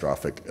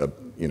catastrophic,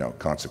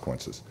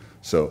 consequences.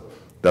 So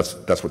that's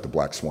what the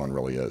Black Swan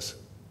really is.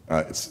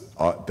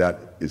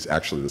 That is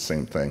actually the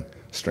same thing,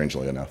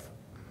 strangely enough.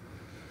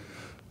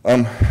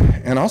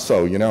 And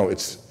also,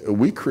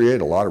 we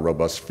create a lot of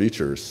robust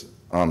features,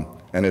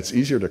 and it's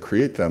easier to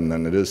create them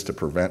than it is to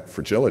prevent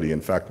fragility. In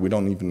fact, we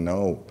don't even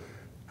know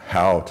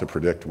how to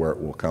predict where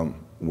it will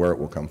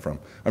come from.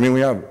 I mean,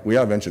 we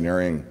have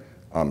engineering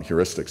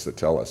heuristics that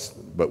tell us,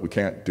 but we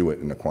can't do it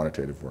in the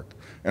quantitative work.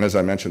 And as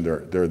I mentioned,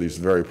 there are these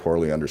very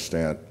poorly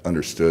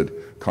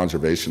understood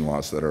conservation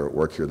laws that are at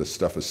work here. This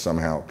stuff is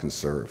somehow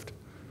conserved.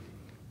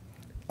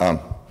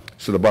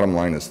 So the bottom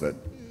line is that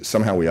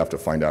somehow we have to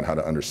find out how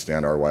to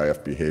understand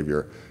RYF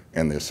behavior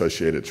and the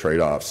associated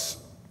trade-offs.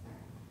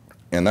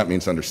 And that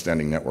means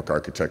understanding network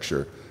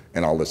architecture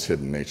and all this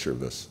hidden nature of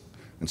this.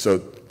 And so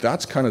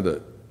that's kind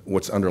of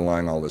what's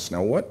underlying all this.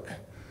 Now,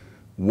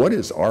 what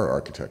is our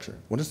architecture?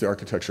 What is the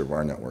architecture of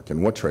our network,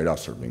 and what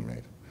trade-offs are being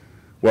made?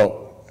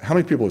 Well, how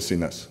many people have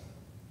seen this?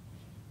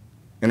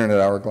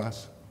 Internet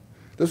Hourglass?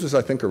 This was,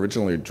 I think,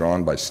 originally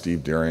drawn by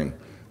Steve Deering.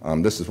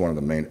 This is one of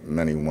the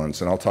many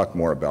ones, and I'll talk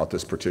more about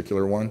this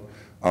particular one.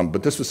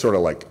 But this was sort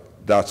of like,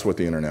 that's what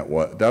the internet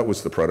was. That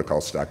was the protocol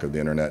stack of the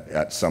internet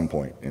at some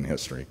point in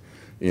history.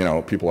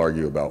 People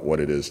argue about what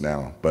it is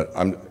now, but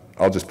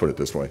I'll just put it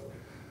this way.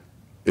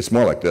 It's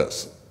more like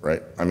this,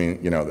 right? I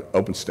mean, the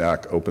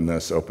OpenStack, open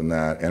this, open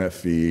that,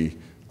 NFV,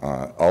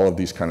 all of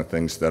these kind of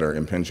things that are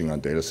impinging on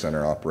data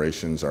center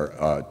operations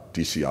or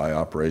DCI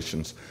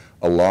operations,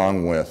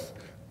 along with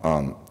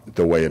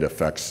the way it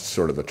affects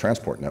sort of the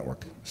transport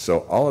network. So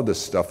all of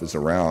this stuff is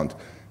around,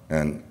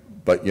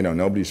 but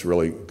nobody's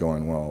really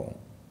going, well,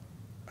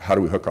 how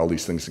do we hook all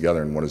these things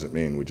together, and what does it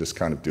mean? We just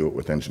kind of do it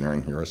with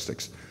engineering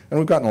heuristics, and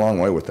we've gotten a long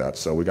way with that.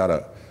 So we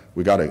gotta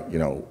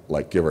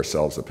give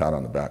ourselves a pat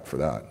on the back for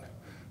that.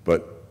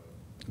 But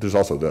there's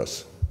also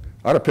this.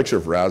 I had a picture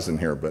of Raz in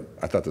here, but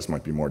I thought this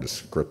might be more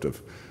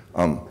descriptive.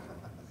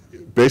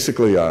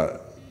 Basically,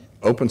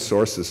 open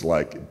source is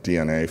like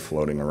DNA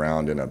floating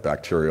around in a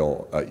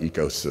bacterial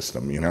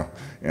ecosystem, you know,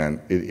 and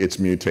it's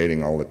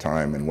mutating all the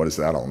time, and what does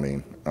that all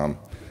mean?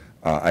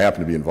 I happen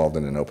to be involved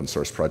in an open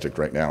source project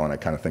right now, and I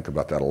kind of think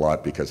about that a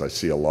lot because I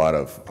see a lot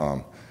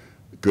of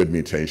good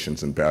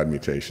mutations and bad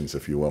mutations,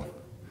 if you will.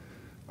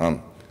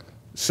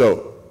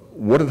 So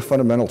what are the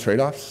fundamental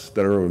trade-offs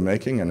that we're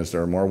making, and is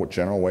there a more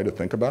general way to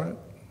think about it?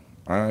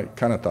 I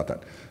kind of thought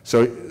that.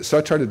 So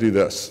I tried to do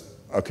this.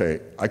 Okay,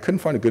 I couldn't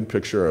find a good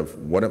picture of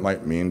what it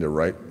might mean to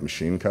write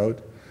machine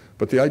code,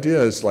 but the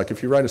idea is, like,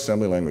 if you write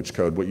assembly language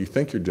code, what you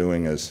think you're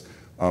doing is,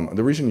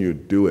 the reason you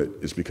do it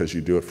is because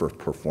you do it for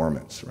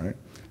performance, right?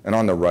 And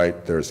on the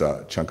right, there's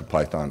a chunk of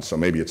Python, so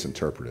maybe it's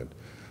interpreted.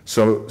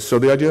 So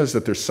the idea is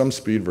that there's some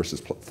speed versus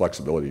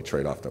flexibility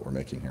trade-off that we're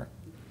making here.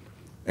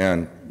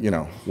 And, you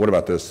know, what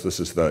about this? This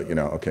is the, you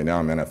know, okay, now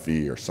I'm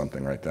NFV or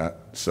something like that.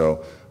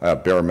 So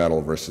bare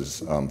metal versus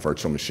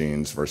virtual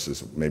machines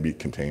versus maybe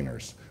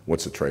containers.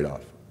 What's the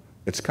trade-off?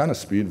 It's kind of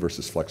speed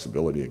versus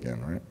flexibility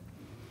again, right?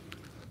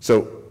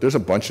 So there's a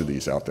bunch of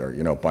these out there,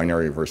 you know,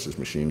 binary versus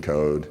machine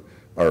code,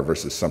 or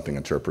versus something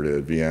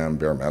interpreted, VM,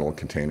 bare metal,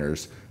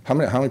 containers. How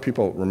many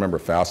people remember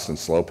fast and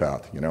slow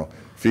path? You know,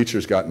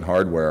 features got in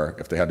hardware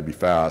if they had to be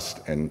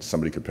fast and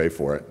somebody could pay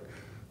for it.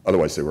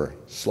 Otherwise, they were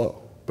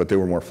slow, but they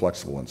were more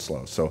flexible and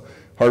slow. So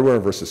hardware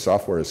versus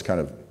software is kind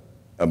of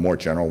a more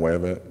general way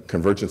of it.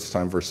 Convergence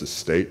time versus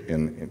state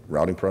in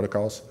routing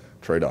protocols,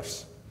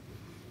 trade-offs.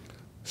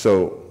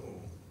 So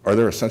are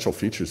there essential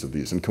features of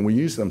these, and can we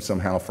use them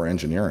somehow for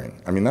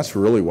engineering? I mean, that's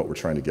really what we're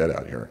trying to get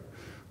at here.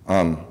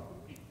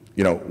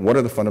 You know, what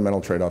are the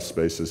fundamental trade-off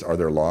spaces? Are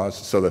there laws?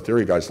 So the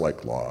theory guys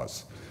like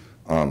laws.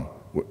 And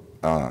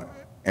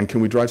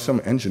can we drive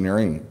some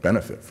engineering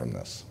benefit from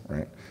this,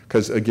 right?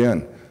 Because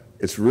again,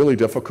 it's really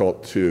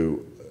difficult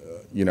to,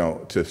 you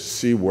know, to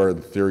see where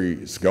the theory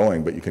is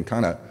going, but you can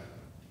kind of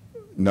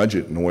nudge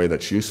it in a way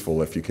that's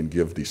useful if you can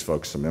give these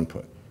folks some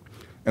input.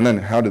 And then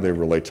how do they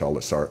relate to all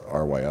this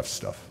RYF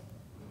stuff?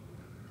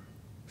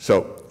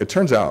 So it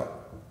turns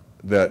out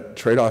that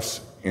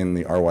trade-offs in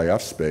the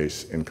RYF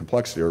space in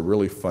complexity are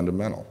really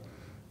fundamental.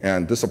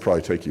 And this will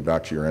probably take you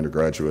back to your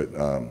undergraduate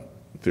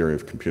theory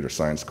of computer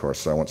science course,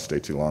 so I won't stay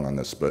too long on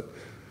this, but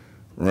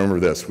remember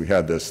this, we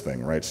had this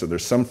thing, right? So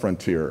there's some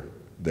frontier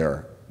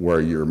there where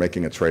you're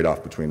making a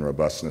trade-off between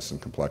robustness and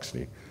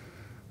complexity.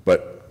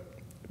 But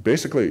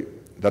basically,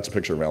 that's a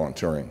picture of Alan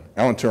Turing.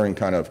 Alan Turing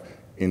kind of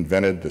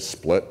invented the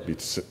split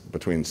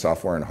between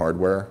software and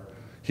hardware.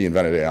 He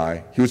invented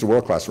AI. He was a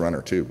world-class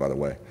runner too, by the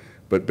way.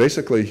 But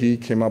basically, he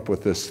came up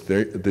with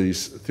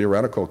these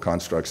theoretical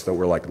constructs that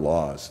were like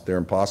laws. They're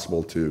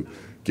impossible to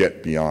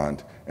get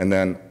beyond. And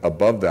then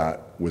above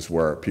that was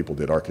where people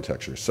did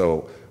architecture.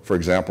 So, for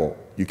example,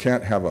 you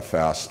can't have a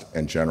fast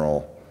and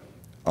general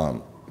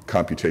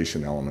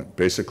computation element.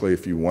 Basically,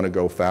 if you want to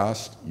go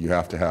fast, you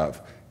have to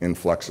have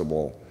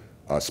inflexible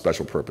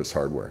special purpose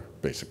hardware,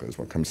 basically, is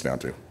what it comes down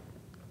to.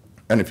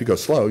 And if you go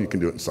slow, you can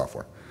do it in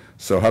software.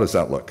 So how does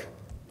that look?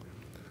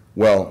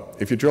 Well,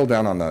 if you drill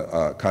down on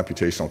the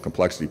computational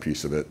complexity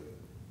piece of it,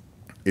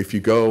 if you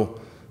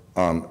go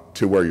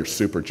to where you're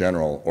super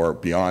general or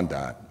beyond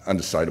that,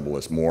 undecidable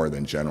is more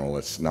than general,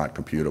 it's not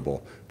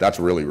computable, that's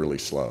really, really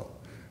slow.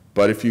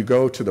 But if you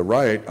go to the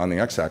right on the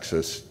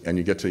x-axis and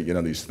you get to, you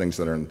know, these things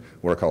that are in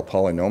what are called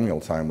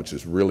polynomial time, which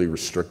is really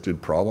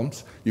restricted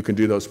problems, you can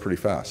do those pretty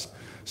fast.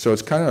 So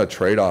it's kind of a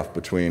trade-off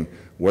between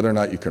whether or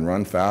not you can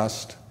run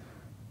fast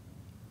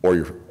or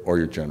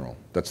you're general.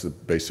 That's the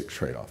basic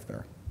trade-off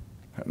there.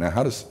 Now,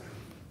 how does,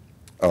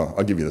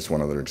 I'll give you this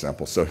one other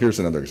example. So here's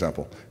another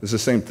example. It's the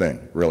same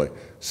thing, really.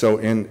 So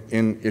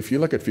if you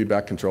look at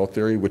feedback control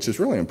theory, which is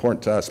really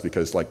important to us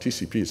because, like,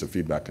 TCP is a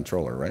feedback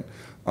controller, right?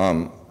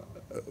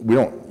 We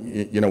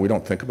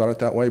don't think about it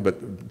that way,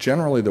 but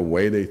generally the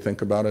way they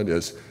think about it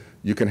is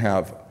you can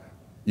have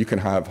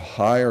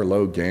high or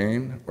low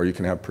gain, or you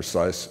can have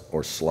precise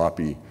or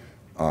sloppy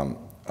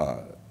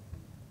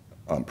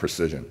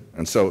precision.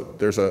 And so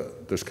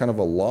there's kind of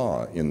a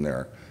law in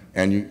there.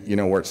 And you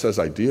know, where it says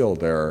ideal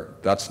there,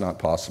 that's not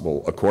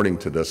possible according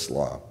to this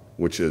law,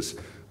 which is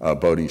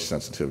Bode's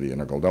sensitivity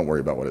integral. Don't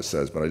worry about what it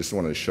says, but I just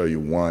wanted to show you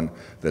one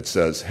that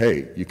says,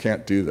 hey, you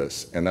can't do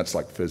this. And that's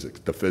like physics,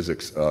 the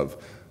physics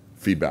of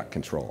feedback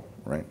control,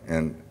 right?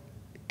 And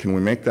can we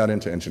make that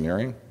into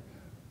engineering?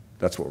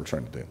 That's what we're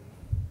trying to do.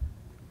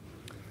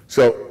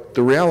 So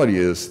the reality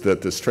is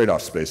that this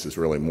trade-off space is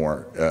really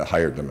more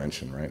higher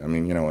dimension, right? I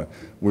mean, you know,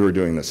 we were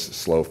doing this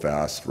slow,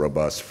 fast,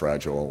 robust,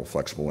 fragile,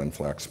 flexible,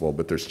 inflexible,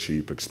 but there's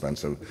cheap,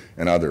 expensive,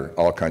 and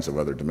all kinds of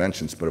other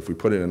dimensions. But if we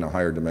put it in a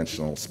higher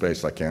dimensional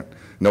space,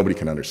 nobody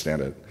can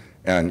understand it.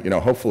 And, you know,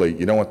 hopefully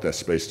you don't want that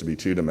space to be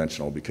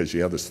two-dimensional because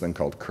you have this thing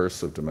called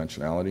curse of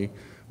dimensionality,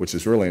 which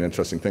is really an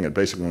interesting thing. It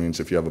basically means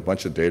if you have a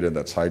bunch of data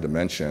that's high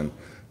dimension,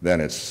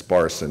 then it's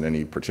sparse in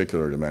any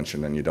particular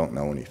dimension and you don't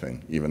know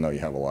anything, even though you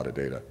have a lot of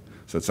data.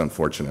 So it's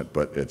unfortunate,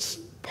 but it's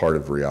part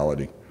of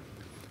reality.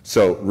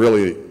 So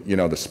really, you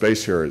know, the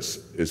space here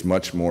is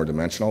much more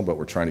dimensional, but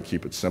we're trying to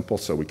keep it simple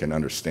so we can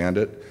understand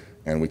it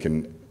and we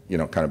can, you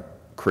know, kind of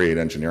create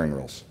engineering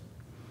rules.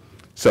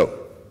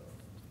 So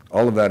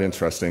All of that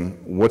interesting.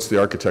 What's the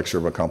architecture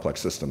of a complex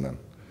system then?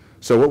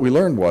 So what we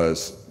learned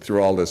was,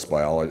 through all this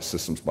biology,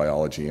 systems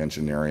biology,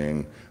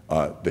 engineering,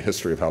 the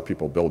history of how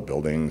people build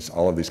buildings,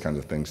 all of these kinds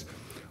of things,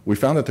 we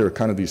found that there are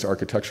kind of these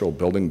architectural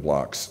building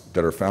blocks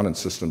that are found in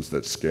systems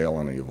that scale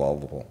and are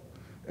evolvable,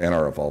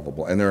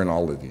 and they're in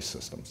all of these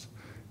systems.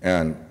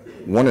 And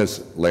one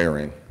is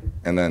layering,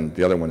 and then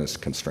the other one is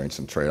constraints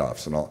and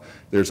trade-offs. And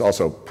there's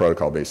also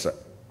protocol-based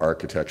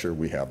architecture.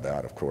 We have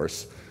that, of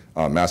course.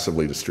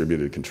 Massively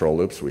distributed control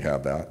loops, we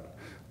have that.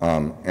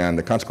 And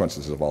the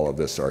consequences of all of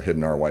this are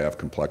hidden RYF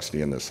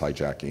complexity and this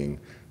hijacking,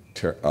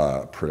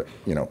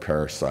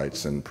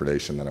 parasites and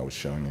predation that I was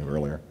showing you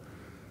earlier.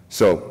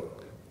 So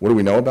what do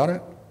we know about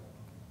it?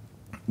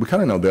 We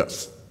kind of know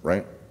this,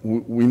 right?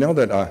 We know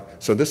that,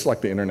 so this is like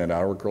the Internet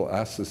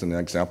Hourglass is an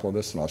example of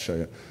this, and I'll show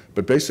you.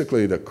 But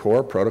basically, the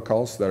core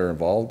protocols that are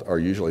involved are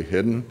usually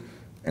hidden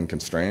and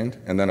constrained,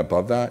 and then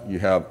above that, you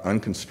have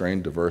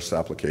unconstrained diverse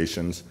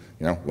applications,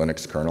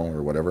 Linux kernel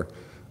or whatever,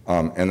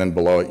 and then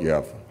below it, you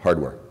have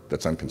hardware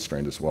that's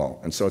unconstrained as well.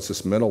 And so it's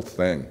this middle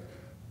thing,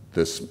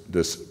 this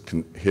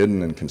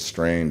hidden and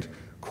constrained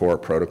core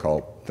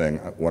protocol thing,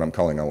 what I'm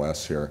calling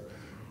OS here,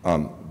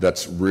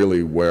 that's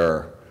really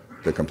where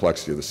the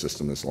complexity of the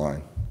system is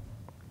lying.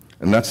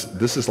 And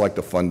this is like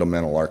the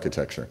fundamental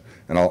architecture.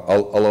 And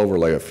I'll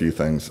overlay a few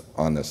things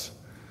on this.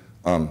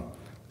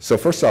 So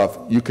first off,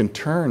 you can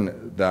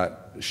turn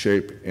that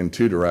shape in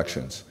two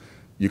directions.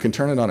 You can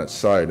turn it on its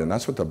side, and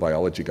that's what the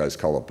biology guys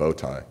call a bow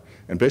tie.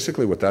 And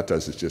basically what that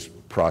does is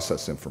just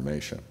process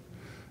information.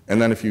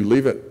 And then if you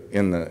leave it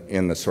in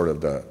the sort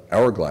of the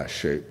hourglass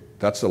shape,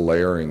 that's a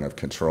layering of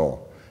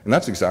control. And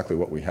that's exactly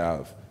what we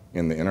have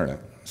in the internet.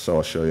 So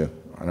I'll show you.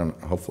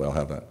 Hopefully I'll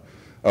have that.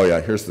 Oh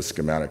yeah, here's the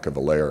schematic of a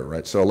layer,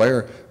 right? So a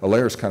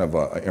layer is kind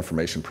of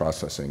information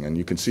processing, and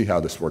you can see how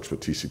this works with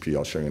TCP.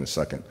 I'll show you in a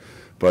second.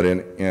 But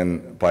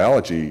in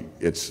biology,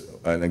 it's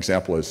an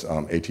example is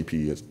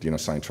ATP, is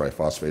adenosine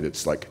triphosphate.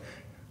 It's like a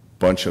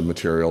bunch of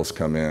materials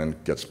come in,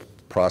 gets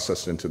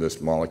processed into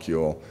this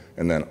molecule,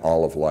 and then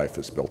all of life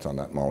is built on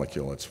that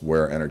molecule. It's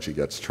where energy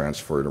gets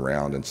transferred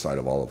around inside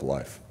of all of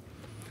life.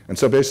 And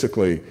so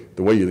basically,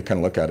 the way you kind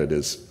of look at it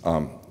is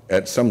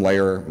at some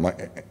layer,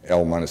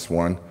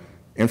 L-1,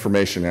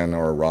 information and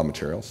or raw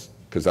materials,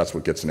 because that's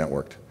what gets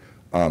networked.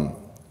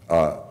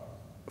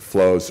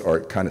 Flows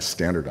are kind of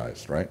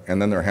standardized, right? And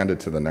then they're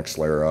handed to the next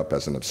layer up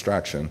as an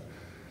abstraction.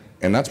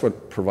 And that's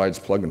what provides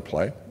plug and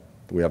play.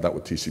 We have that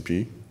with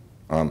TCP,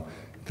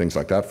 things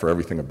like that for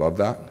everything above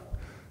that.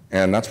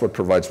 And that's what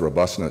provides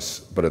robustness,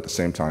 but at the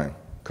same time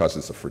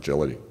causes the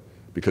fragility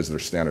because they're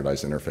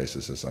standardized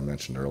interfaces, as I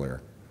mentioned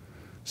earlier.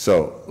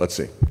 So let's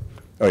see.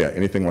 Oh yeah,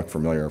 anything look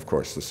familiar, of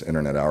course, this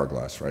Internet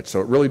Hourglass, right?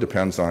 So it really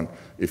depends on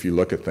if you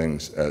look at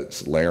things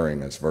as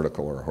layering, as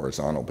vertical or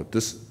horizontal, but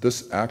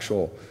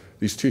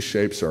these two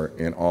shapes are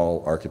in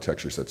all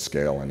architectures that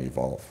scale and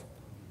evolve.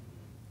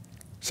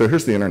 So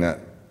here's the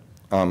internet.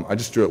 I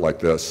just drew it like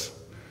this.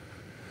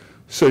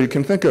 So you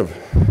can think of,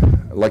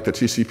 like the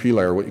TCP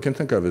layer, what you can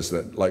think of is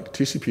that like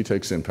TCP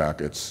takes in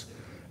packets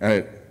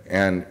and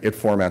it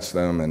formats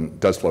them and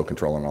does flow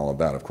control and all of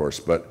that, of course,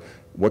 but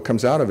what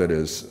comes out of it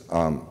is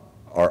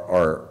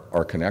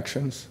our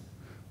connections,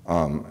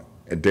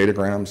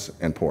 datagrams,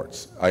 and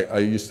ports.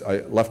 I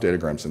left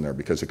datagrams in there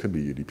because it could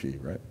be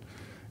UDP, right?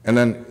 And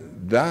then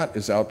that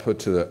is output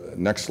to the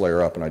next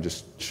layer up, and I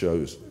just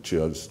chose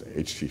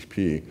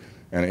HTTP.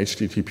 And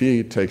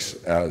HTTP takes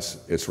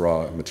as its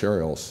raw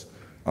materials,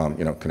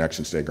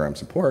 connections, datagrams,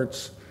 and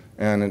ports.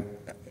 And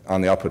on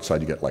the output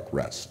side, you get like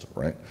REST,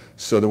 right?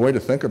 So the way to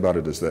think about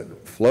it is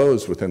that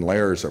flows within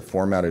layers are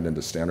formatted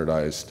into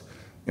standardized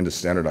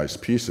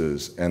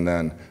pieces, and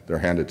then they're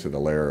handed to the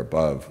layer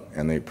above,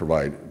 and they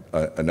provide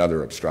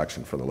another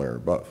abstraction for the layer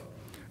above.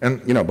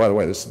 And by the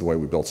way, this is the way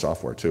we build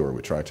software too, or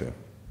we try to.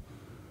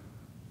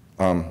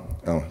 I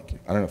don't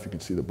know if you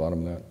can see the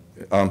bottom of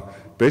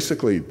that.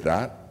 Basically,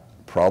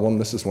 that problem,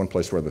 this is one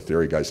place where the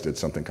theory guys did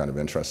something kind of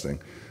interesting.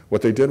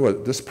 What they did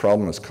was, this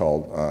problem is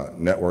called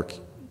network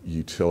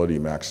utility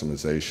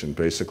maximization.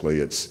 Basically,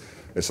 it's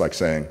like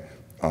saying,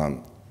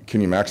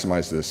 can you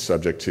maximize this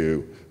subject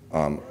to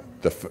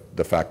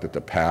the fact that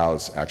the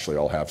paths actually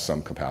all have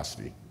some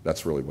capacity?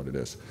 That's really what it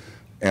is.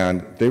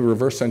 And they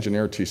reverse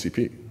engineered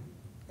TCP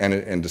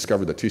and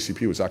discovered that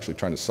TCP was actually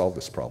trying to solve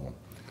this problem.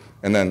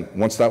 And then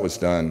once that was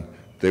done,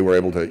 they were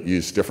able to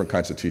use different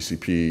kinds of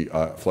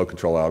TCP flow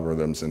control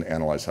algorithms and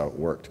analyze how it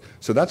worked.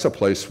 So that's a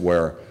place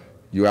where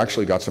you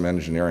actually got some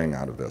engineering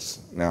out of this.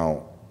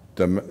 Now,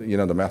 the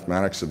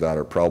mathematics of that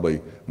are probably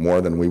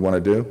more than we want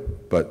to do,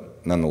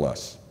 but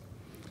nonetheless.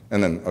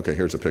 And then, okay,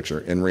 here's a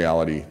picture. In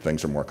reality,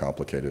 things are more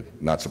complicated,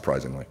 not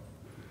surprisingly.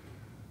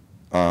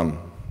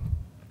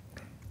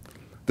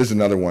 This is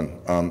another one,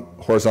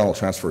 horizontal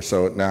transfer.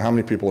 So now how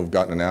many people have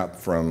gotten an app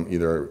from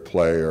either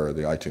Play or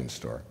the iTunes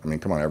store? I mean,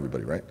 come on,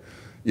 everybody, right?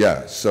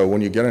 Yeah, so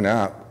when you get an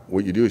app,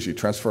 what you do is you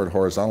transfer it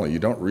horizontally. You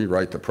don't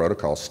rewrite the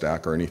protocol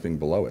stack or anything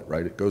below it,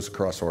 right? It goes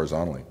across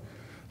horizontally.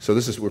 So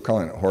this is, we're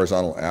calling it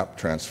horizontal app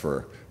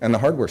transfer. And the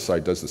hardware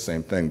side does the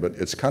same thing, but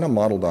it's kind of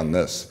modeled on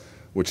this,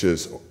 which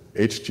is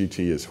HGT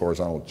is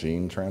horizontal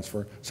gene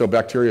transfer. So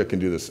bacteria can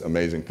do this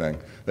amazing thing.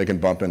 They can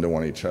bump into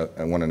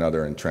one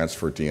another and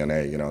transfer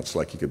DNA. You know, it's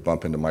like you could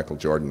bump into Michael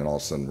Jordan and all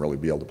of a sudden really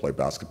be able to play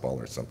basketball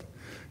or something.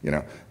 You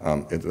know,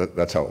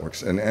 that's how it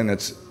works. And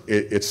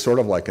it's sort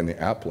of like in the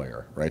app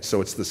layer, right?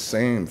 So it's the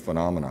same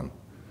phenomenon.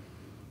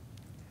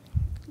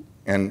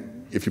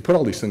 And if you put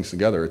all these things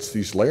together, it's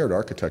these layered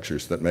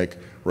architectures that make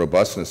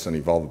robustness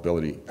and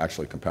evolvability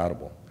actually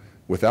compatible.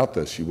 Without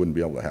this, you wouldn't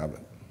be able to have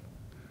it.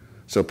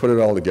 So put it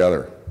all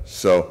together.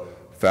 So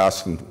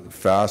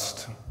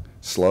fast,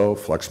 slow,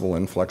 flexible,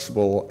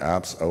 inflexible,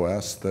 apps,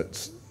 OS,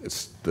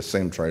 it's the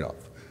same trade-off.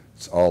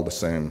 It's all the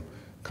same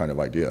kind of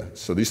idea.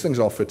 So these things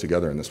all fit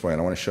together in this way,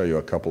 and I want to show you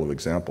a couple of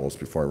examples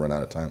before I run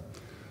out of time.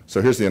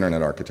 So here's the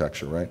internet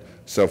architecture, right?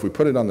 So if we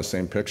put it on the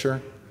same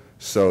picture,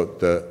 so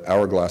the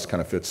hourglass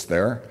kind of fits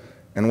there,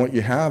 and what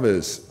you have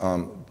is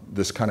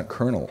this kind of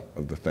kernel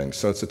of the thing.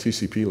 So it's a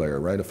TCP layer,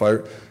 right?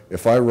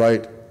 If I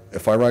write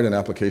an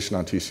application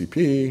on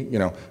TCP, you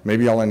know,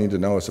 maybe all I need to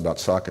know is about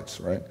sockets,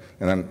 right?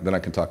 And then I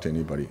can talk to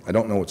anybody. I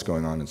don't know what's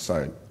going on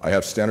inside. I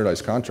have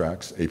standardized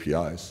contracts,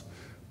 APIs,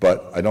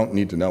 but I don't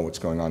need to know what's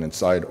going on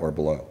inside or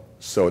below.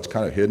 So it's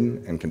kind of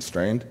hidden and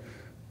constrained.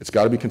 It's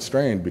got to be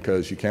constrained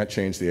because you can't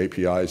change the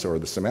APIs or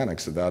the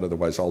semantics of that,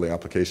 otherwise all the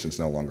applications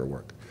no longer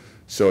work.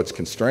 So it's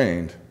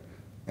constrained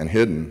and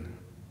hidden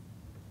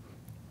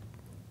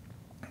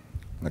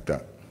like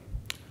that.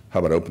 How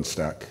about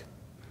OpenStack?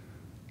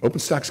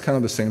 OpenStack's kind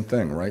of the same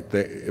thing, right?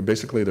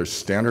 Basically, there's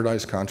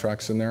standardized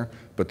contracts in there,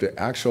 but the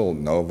actual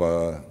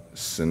Nova,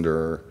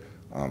 Cinder,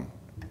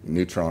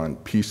 Neutron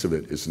piece of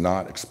it is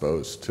not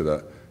exposed to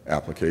the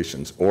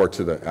applications or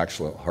to the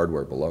actual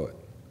hardware below it,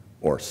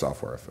 or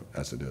software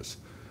as it is.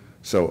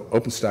 So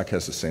OpenStack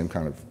has the same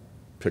kind of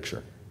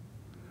picture.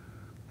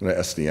 And the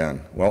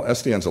SDN. Well,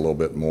 SDN's a little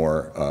bit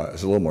more,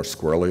 is a little more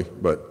squirrely,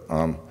 but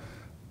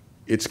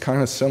it's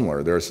kind of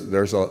similar.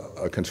 There's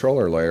a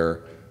controller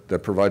layer that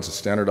provides a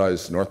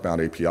standardized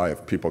northbound API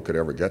if people could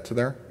ever get to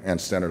there, and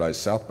standardized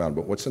southbound.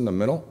 But what's in the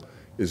middle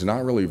is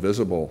not really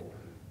visible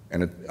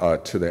and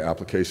to the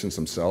applications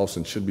themselves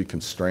and should be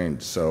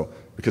constrained. So,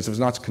 because if it's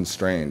not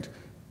constrained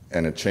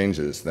and it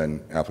changes,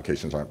 then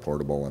applications aren't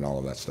portable and all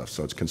of that stuff.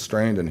 So it's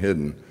constrained and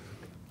hidden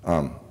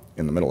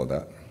in the middle of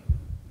that.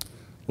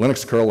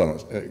 Linux kernel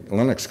is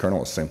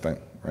the same thing,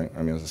 right?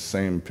 I mean, it's the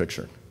same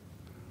picture.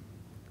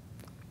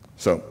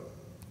 So,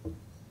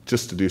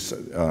 just to do,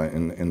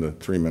 in the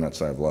 3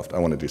 minutes I have left, I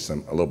want to do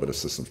a little bit of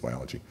systems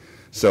biology.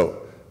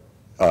 So,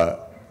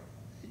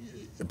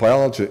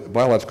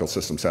 biological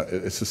systems,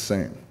 it's the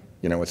same.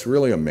 You know, it's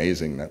really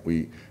amazing that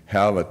we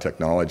have a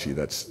technology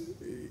that's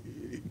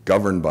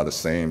governed by the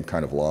same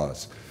kind of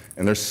laws.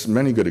 And there's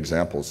many good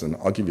examples, and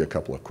I'll give you a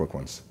couple of quick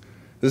ones.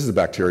 This is the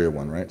bacteria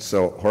one, right?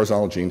 So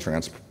horizontal gene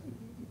transfer,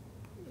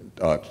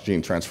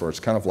 it's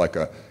kind of like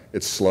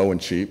it's slow and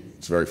cheap,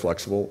 it's very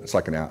flexible, it's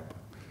like an app.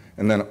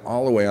 And then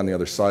all the way on the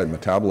other side,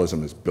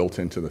 metabolism is built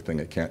into the thing,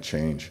 it can't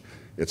change.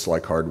 It's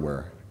like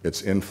hardware.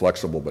 It's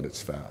inflexible, but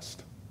it's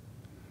fast.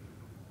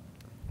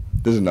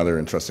 This is another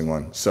interesting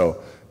one.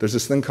 So there's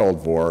this thing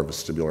called VOR,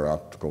 vestibular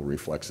optical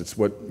reflex. It's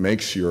what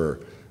makes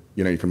you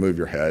can move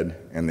your head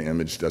and the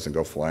image doesn't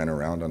go flying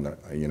around on the,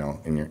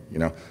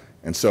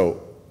 and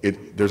so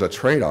there's a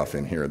trade-off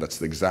in here that's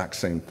the exact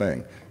same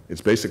thing.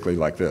 It's basically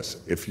like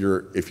this. If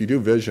you do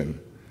vision,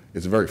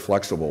 it's very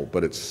flexible,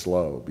 but it's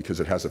slow because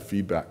it has a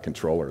feedback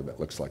controller that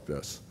looks like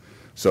this.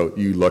 So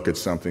you look at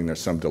something, there's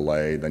some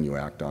delay, then you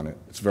act on it.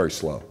 It's very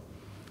slow.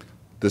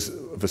 This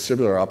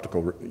vestibular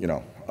optical,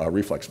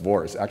 reflex,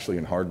 VOR, is actually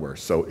in hardware,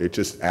 so it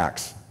just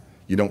acts.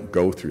 You don't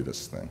go through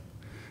this thing.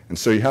 And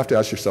so you have to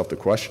ask yourself the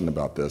question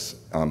about this,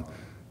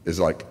 is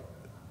like,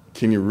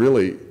 could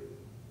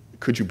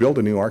you build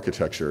a new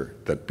architecture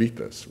that beat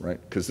this, right?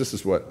 Because this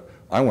is what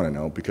I want to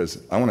know,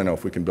 because I want to know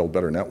if we can build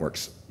better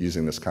networks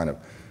using this kind of,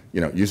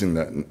 using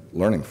the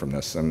learning from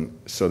this. And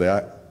so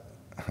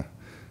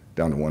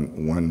down to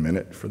one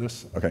minute for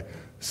this? Okay.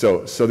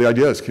 So the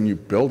idea is, can you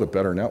build a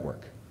better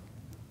network?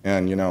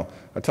 And,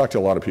 I talked to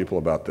a lot of people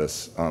about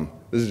this.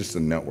 This is just a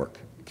network.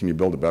 Can you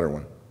build a better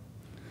one?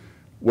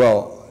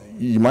 Well,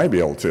 you might be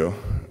able to,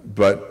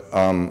 but,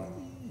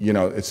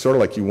 it's sort of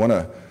like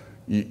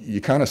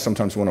you kind of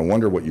sometimes want to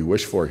wonder what you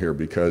wish for here,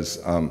 because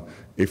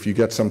if you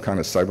get some kind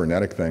of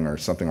cybernetic thing or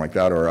something like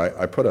that, or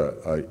I put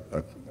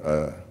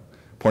a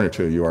pointer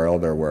to a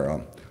URL there where,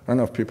 I don't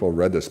know if people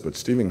read this, but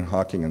Stephen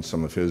Hawking and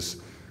some of his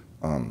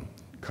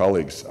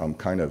colleagues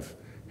kind of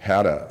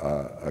had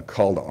a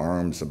call to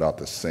arms about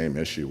the same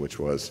issue, which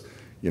was,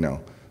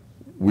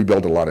 we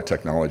build a lot of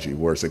technology,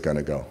 where's it going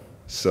to go?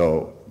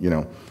 So,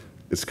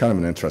 it's kind of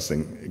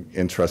an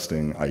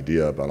interesting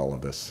idea about all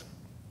of this.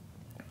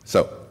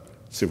 So,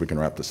 let's see if we can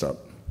wrap this up.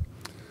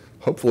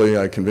 Hopefully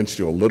I convinced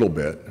you a little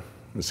bit,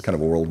 this is kind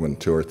of a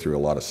whirlwind tour through a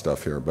lot of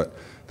stuff here, but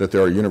that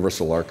there are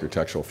universal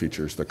architectural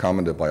features. They're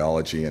common to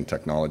biology and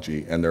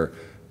technology, and they're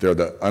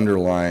the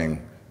underlying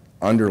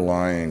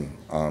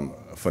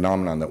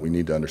phenomenon that we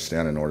need to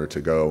understand in order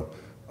to go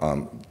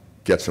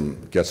get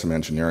some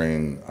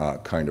engineering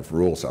kind of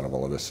rules out of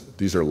all of this.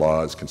 These are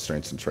laws,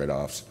 constraints, and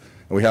trade-offs,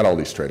 And we had all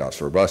these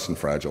trade-offs: robust and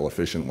fragile,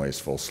 efficient,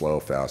 wasteful, slow,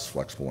 fast,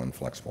 flexible,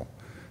 inflexible.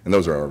 And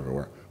those are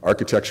everywhere.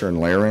 Architecture and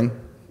layering,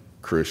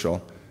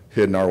 crucial.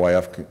 Hidden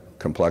RYF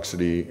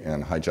complexity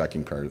and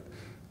hijacking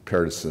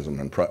parasitism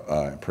and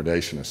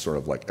predation is sort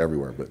of like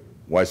everywhere. But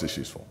why is this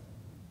useful?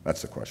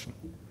 That's the question.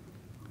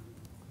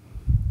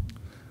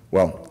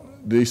 Well,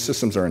 these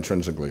systems are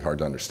intrinsically hard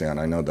to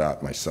understand. I know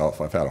that myself.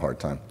 I've had a hard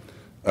time,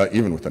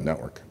 even with the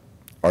network,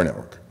 our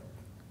network.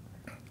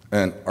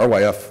 And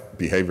RYF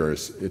behavior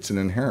it's an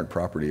inherent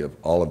property of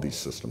all of these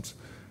systems,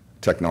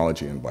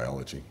 technology and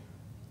biology.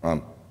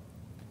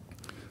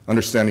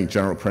 Understanding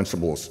general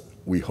principles,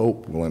 we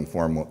hope, will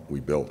inform what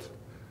we build.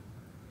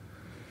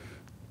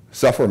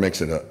 Software makes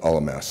it all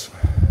a mess.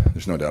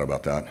 There's no doubt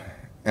about that.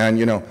 And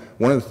you know,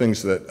 one of the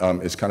things that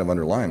is kind of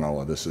underlying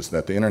all of this is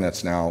that the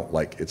internet's now,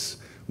 like, it's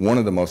one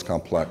of the most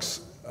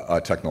complex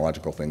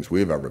technological things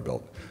we've ever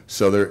built.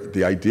 So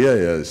the idea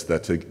is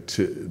that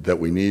that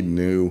we need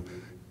new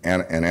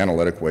and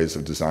analytic ways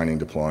of designing,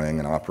 deploying,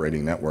 and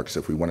operating networks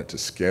if we want it to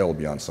scale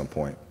beyond some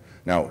point.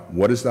 Now,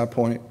 what is that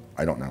point?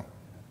 I don't know.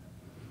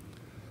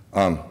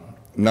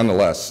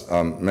 Nonetheless,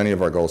 many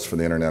of our goals for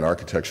the internet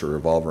architecture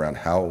revolve around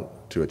how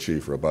to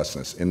achieve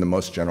robustness in the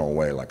most general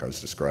way, like I was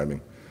describing.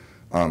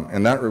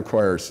 And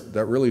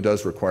that really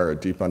does require a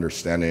deep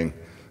understanding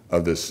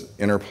of this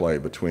interplay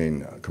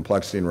between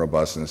complexity and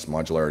robustness,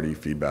 modularity,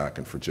 feedback,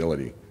 and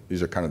fragility.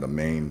 These are kind of the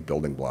main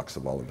building blocks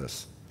of all of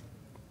this.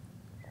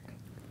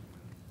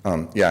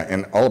 Yeah,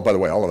 and by the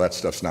way, all of that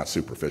stuff's not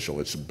superficial,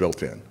 it's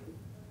built in.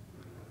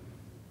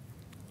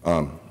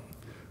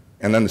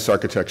 And then this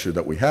architecture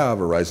that we have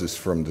arises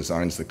from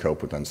designs that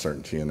cope with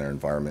uncertainty in their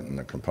environment and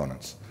their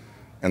components.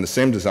 And the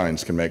same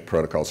designs can make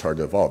protocols hard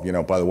to evolve. You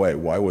know, by the way,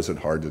 why was it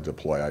hard to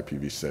deploy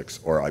IPv6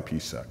 or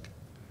IPsec?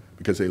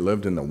 Because they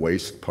lived in the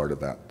waste part of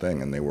that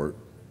thing, and they were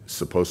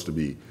supposed to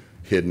be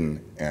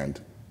hidden and,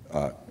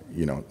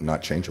 you know,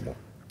 not changeable.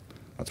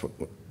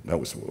 That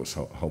was what was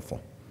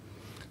hopeful.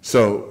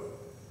 So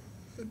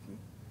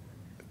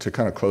to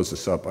kind of close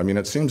this up, I mean,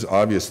 it seems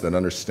obvious that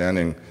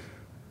understanding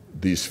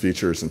these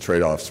features and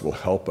trade-offs will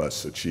help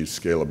us achieve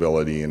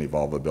scalability and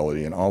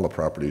evolvability and all the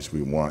properties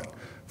we want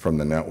from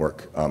the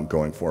network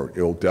going forward.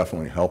 It will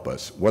definitely help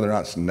us. Whether or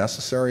not it's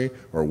necessary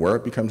or where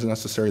it becomes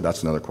necessary,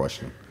 that's another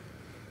question.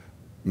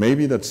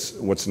 Maybe that's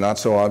what's not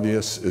so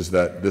obvious is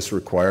that this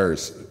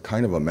requires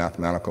kind of a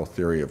mathematical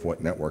theory of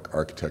what network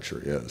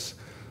architecture is.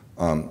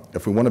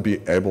 If we want to be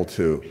able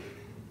to,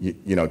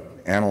 you know,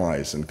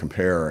 analyze and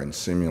compare and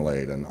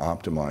simulate and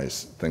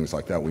optimize things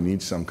like that, we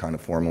need some kind of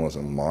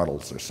formalism,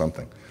 models or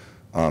something.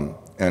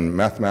 And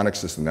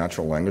mathematics is the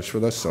natural language for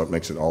this, so it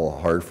makes it all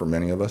hard for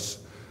many of us.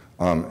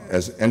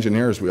 As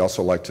engineers, we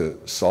also like to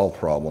solve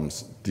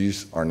problems.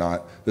 This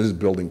is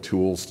building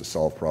tools to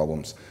solve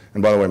problems.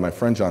 And by the way, my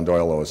friend John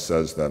Doyle always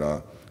says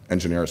that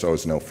engineers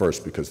always know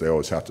first because they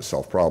always have to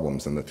solve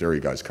problems, and the theory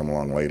guys come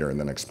along later and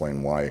then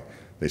explain why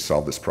they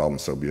solve this problem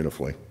so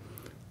beautifully.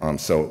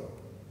 So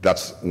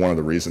that's one of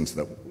the reasons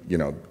that, you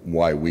know,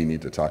 why we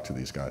need to talk to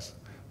these guys,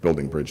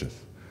 building bridges.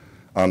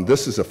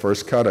 This is a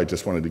first cut. I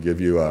just wanted to give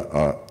you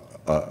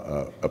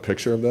a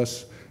picture of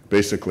this.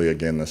 Basically,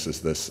 again, this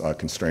is this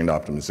constrained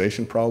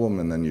optimization problem,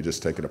 and then you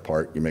just take it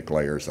apart, you make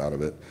layers out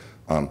of it.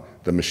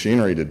 The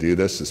machinery to do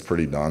this is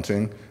pretty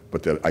daunting,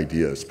 but the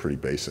idea is pretty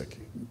basic.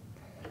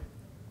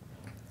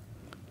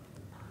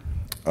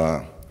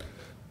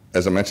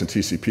 As I mentioned,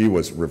 TCP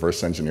was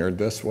reverse engineered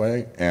this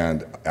way,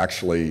 and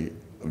actually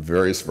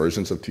various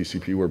versions of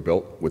TCP were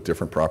built with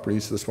different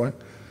properties this way.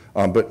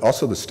 But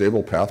also the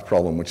stable path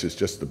problem, which is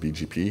just the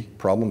BGP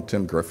problem.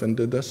 Tim Griffin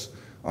did this,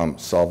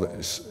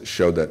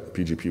 showed that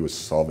BGP was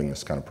solving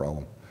this kind of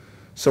problem.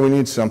 So we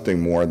need something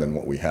more than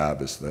what we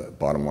have is the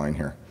bottom line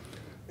here.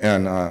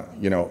 And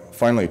you know,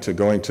 finally, to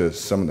going to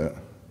some of the,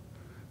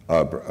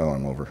 oh,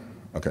 I'm over,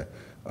 okay.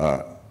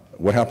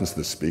 What happens to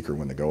the speaker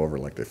when they go over,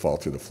 like they fall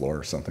through the floor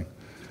or something?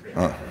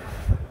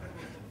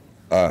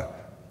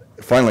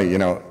 Finally, you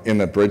know, in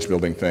the bridge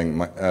building thing,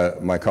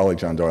 my colleague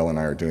John Doyle and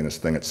I are doing this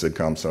thing at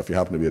SIGCOM, so if you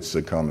happen to be at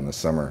SIGCOM in the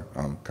summer,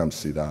 come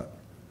see that.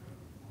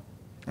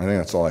 I think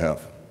that's all I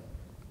have.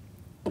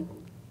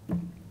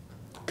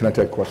 Can I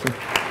take a question?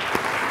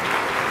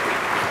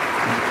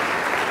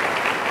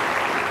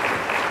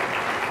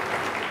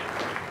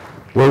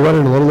 We're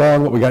running a little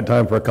long, but we got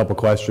time for a couple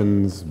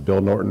questions.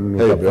 Bill Norton,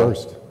 who's up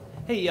first?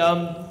 Hey,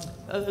 a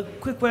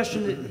quick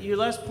question. Your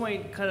last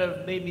point kind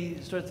of made me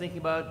start thinking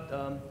about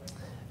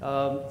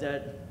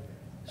that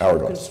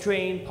sort of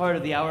constrained part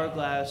of the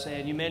hourglass,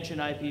 and you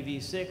mentioned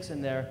IPv6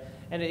 in there,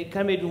 and it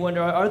kind of made me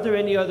wonder, are there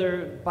any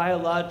other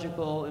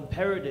biological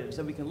imperatives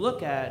that we can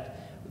look at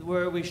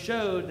where we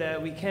showed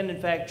that we can in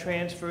fact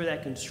transfer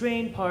that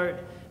constrained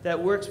part that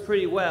works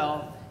pretty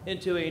well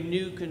into a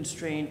new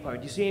constrained part?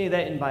 Do you see any of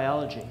that in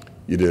biology?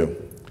 You do.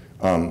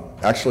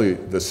 Actually,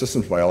 the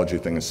systems biology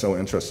thing is so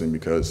interesting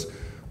because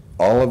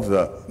all of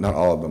the, not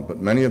all of them, but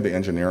many of the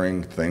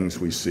engineering things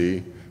we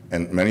see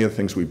and many of the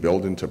things we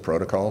build into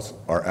protocols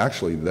are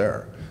actually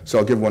there. So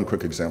I'll give one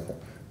quick example.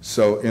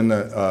 So in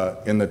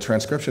the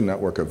transcription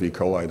network of E.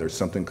 coli, there's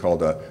something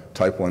called a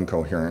type 1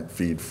 coherent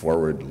feed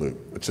forward loop.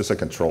 It's just a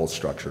control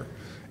structure.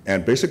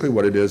 And basically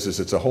what it is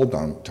it's a hold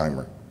down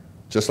timer,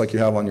 just like you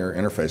have on your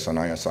interface on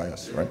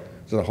ISIS, right?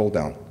 It's a hold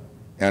down.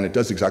 And it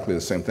does exactly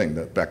the same thing.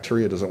 The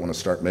bacteria doesn't want to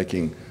start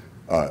making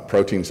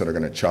proteins that are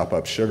going to chop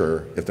up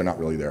sugar if they're not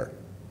really there.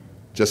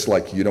 Just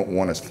like you don't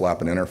want to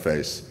flap an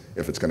interface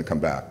if it's going to come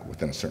back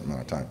within a certain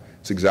amount of time.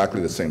 It's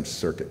exactly the same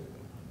circuit.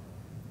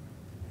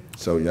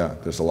 So yeah,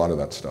 there's a lot of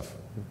that stuff.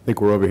 I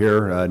think we're over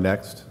here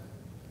next.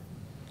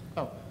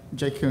 Oh,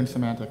 Jay Kuhn,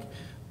 Semantic.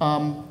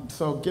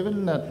 So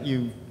given that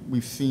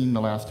we've seen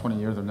the last 20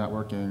 years of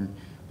networking,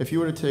 if you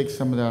were to take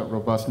some of that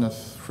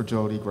robustness,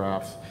 fragility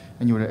graphs,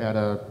 and you were to add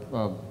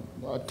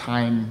a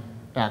time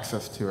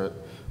axis to it,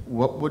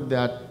 what would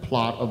that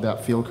plot of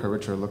that field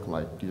curvature look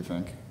like, do you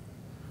think?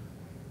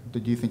 Do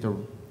you think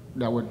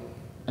that would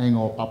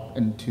angle up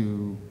and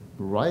to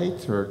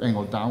right or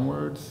angle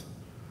downwards?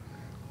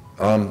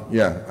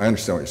 Yeah, I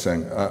understand what you're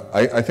saying.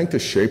 I think the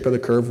shape of the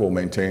curve will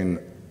maintain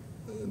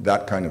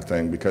that kind of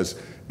thing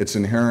because it's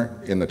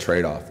inherent in the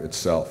trade-off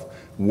itself.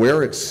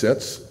 Where it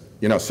sits,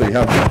 so you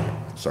have,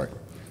 so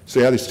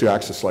you have these two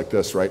axes like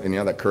this, right? And you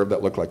have that curve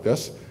that look like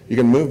this. You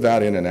can move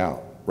that in and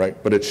out,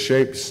 right? But its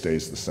shape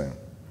stays the same,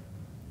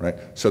 right?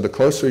 So the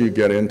closer you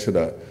get into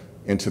the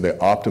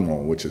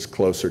optimal, which is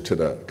closer to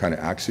the kind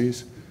of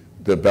axes,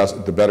 the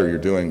better you're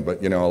doing.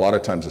 But a lot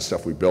of times the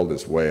stuff we build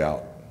is way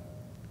out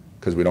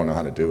because we don't know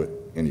how to do it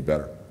any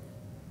better.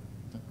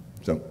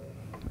 So,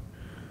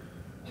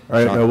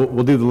 all right,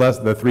 we'll do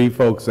the three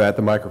folks at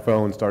the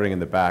microphone, starting in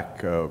the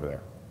back over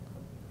there.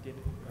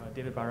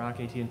 David Barak,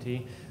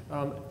 AT&T.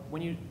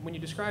 When you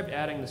described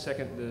adding the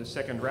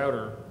second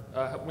router,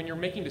 when you're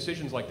making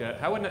decisions like that,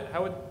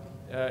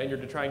 and you're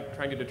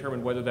trying to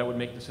determine whether that would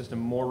make the system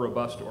more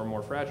robust or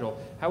more fragile,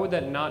 how would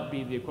that not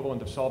be the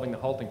equivalent of solving the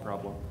halting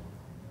problem?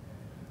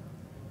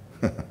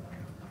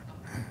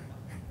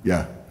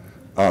 Yeah.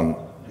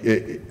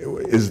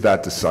 Is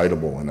that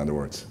decidable, in other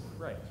words?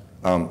 Right.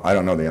 I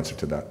don't know the answer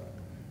to that.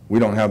 We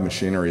don't have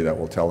machinery that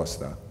will tell us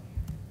that.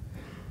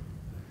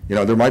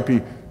 There might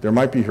be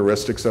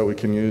heuristics that we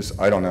can use.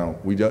 I don't know.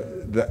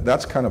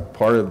 That's kind of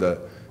part of the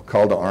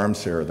call to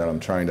arms here that I'm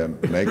trying to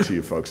make to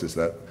you folks is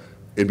that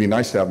it'd be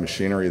nice to have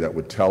machinery that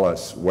would tell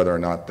us whether or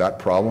not that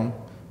problem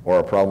or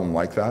a problem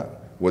like that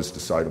was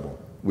decidable.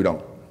 We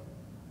don't.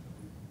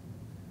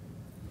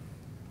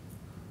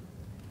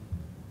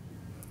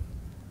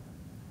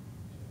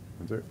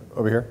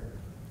 Over here.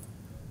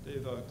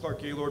 Dave,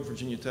 Clark Gaylord,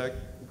 Virginia Tech.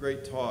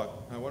 Great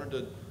talk.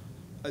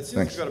 It seems Thanks.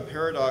 like you've got a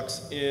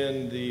paradox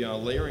in the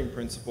layering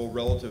principle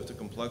relative to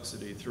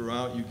complexity.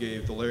 Throughout, you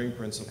gave the layering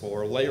principle,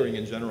 or layering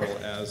in general,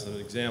 as an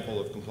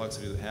example of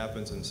complexity that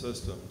happens in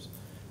systems.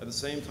 At the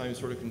same time, you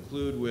sort of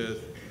conclude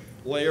with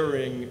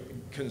layering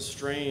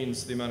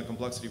constrains the amount of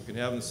complexity we can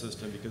have in the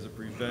system because it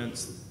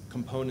prevents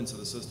components of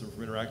the system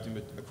from interacting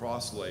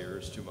across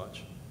layers too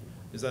much.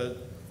 Is that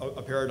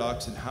a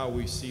paradox in how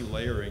we see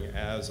layering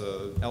as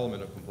an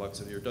element of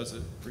complexity, or does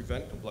it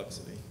prevent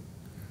complexity?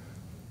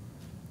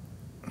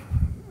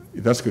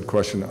 That's a good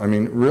question. I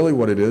mean, really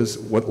what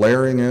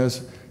layering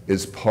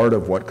is part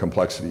of what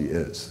complexity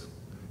is.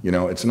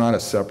 It's not a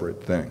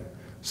separate thing.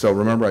 So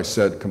remember I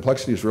said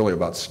complexity is really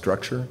about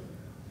structure.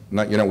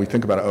 Not, we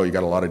think about it, you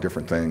got a lot of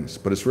different things,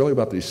 but it's really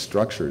about these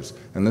structures,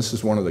 and this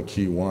is one of the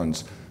key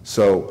ones.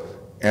 So,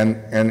 and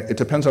it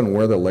depends on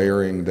where the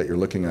layering that you're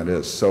looking at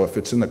is. So if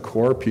it's in the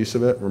core piece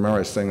of it, remember I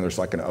was saying there's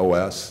like an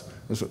OS.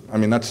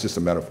 That's just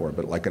a metaphor,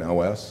 but like an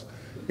OS.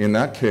 In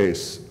that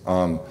case,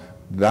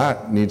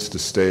 that needs to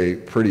stay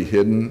pretty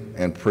hidden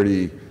and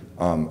pretty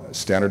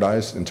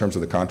standardized in terms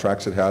of the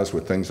contracts it has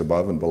with things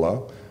above and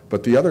below.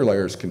 But the other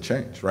layers can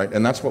change, right?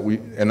 And that's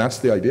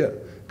the idea,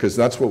 because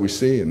that's what we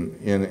see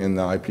in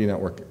the IP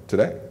network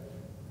today.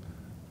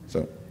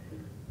 So,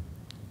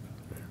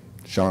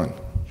 Sean.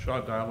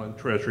 Sean Dialin,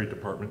 Treasury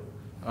Department.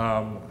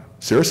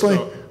 Seriously?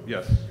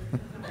 Yes.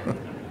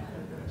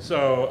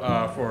 So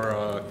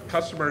for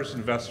customers,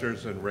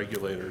 investors, and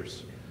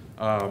regulators,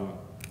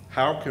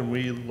 how can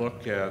we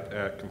look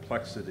at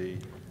complexity,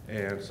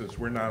 and since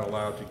we're not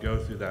allowed to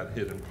go through that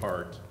hidden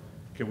part,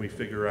 can we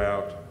figure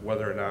out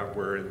whether or not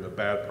we're in the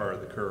bad part of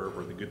the curve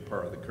or the good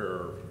part of the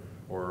curve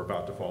or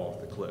about to fall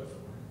off the cliff?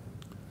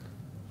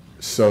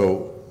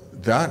 So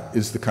that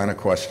is the kind of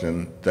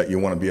question that you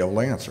want to be able to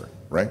answer,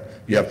 right?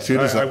 You have two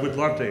I would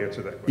love to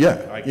answer that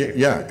question.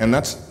 Yeah, and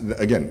that's,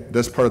 again,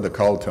 that's part of the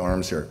call to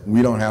arms here.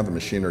 We don't have the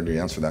machinery to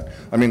answer that.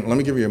 Let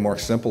me give you a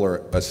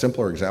simpler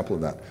example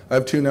of that. I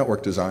have two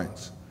network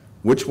designs.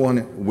 Which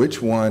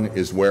one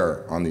is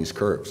where on these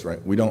curves,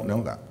 right? We don't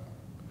know that.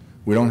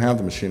 We don't have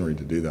the machinery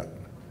to do that.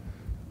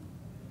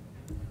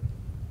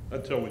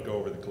 Until we go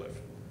over the cliff,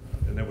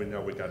 and then we know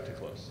we got too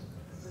close.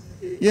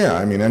 Yeah,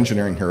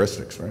 engineering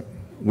heuristics, right?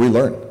 We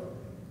learn.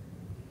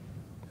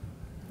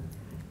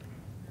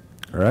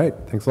 All right,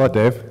 thanks a lot,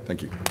 Dave.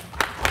 Thank you.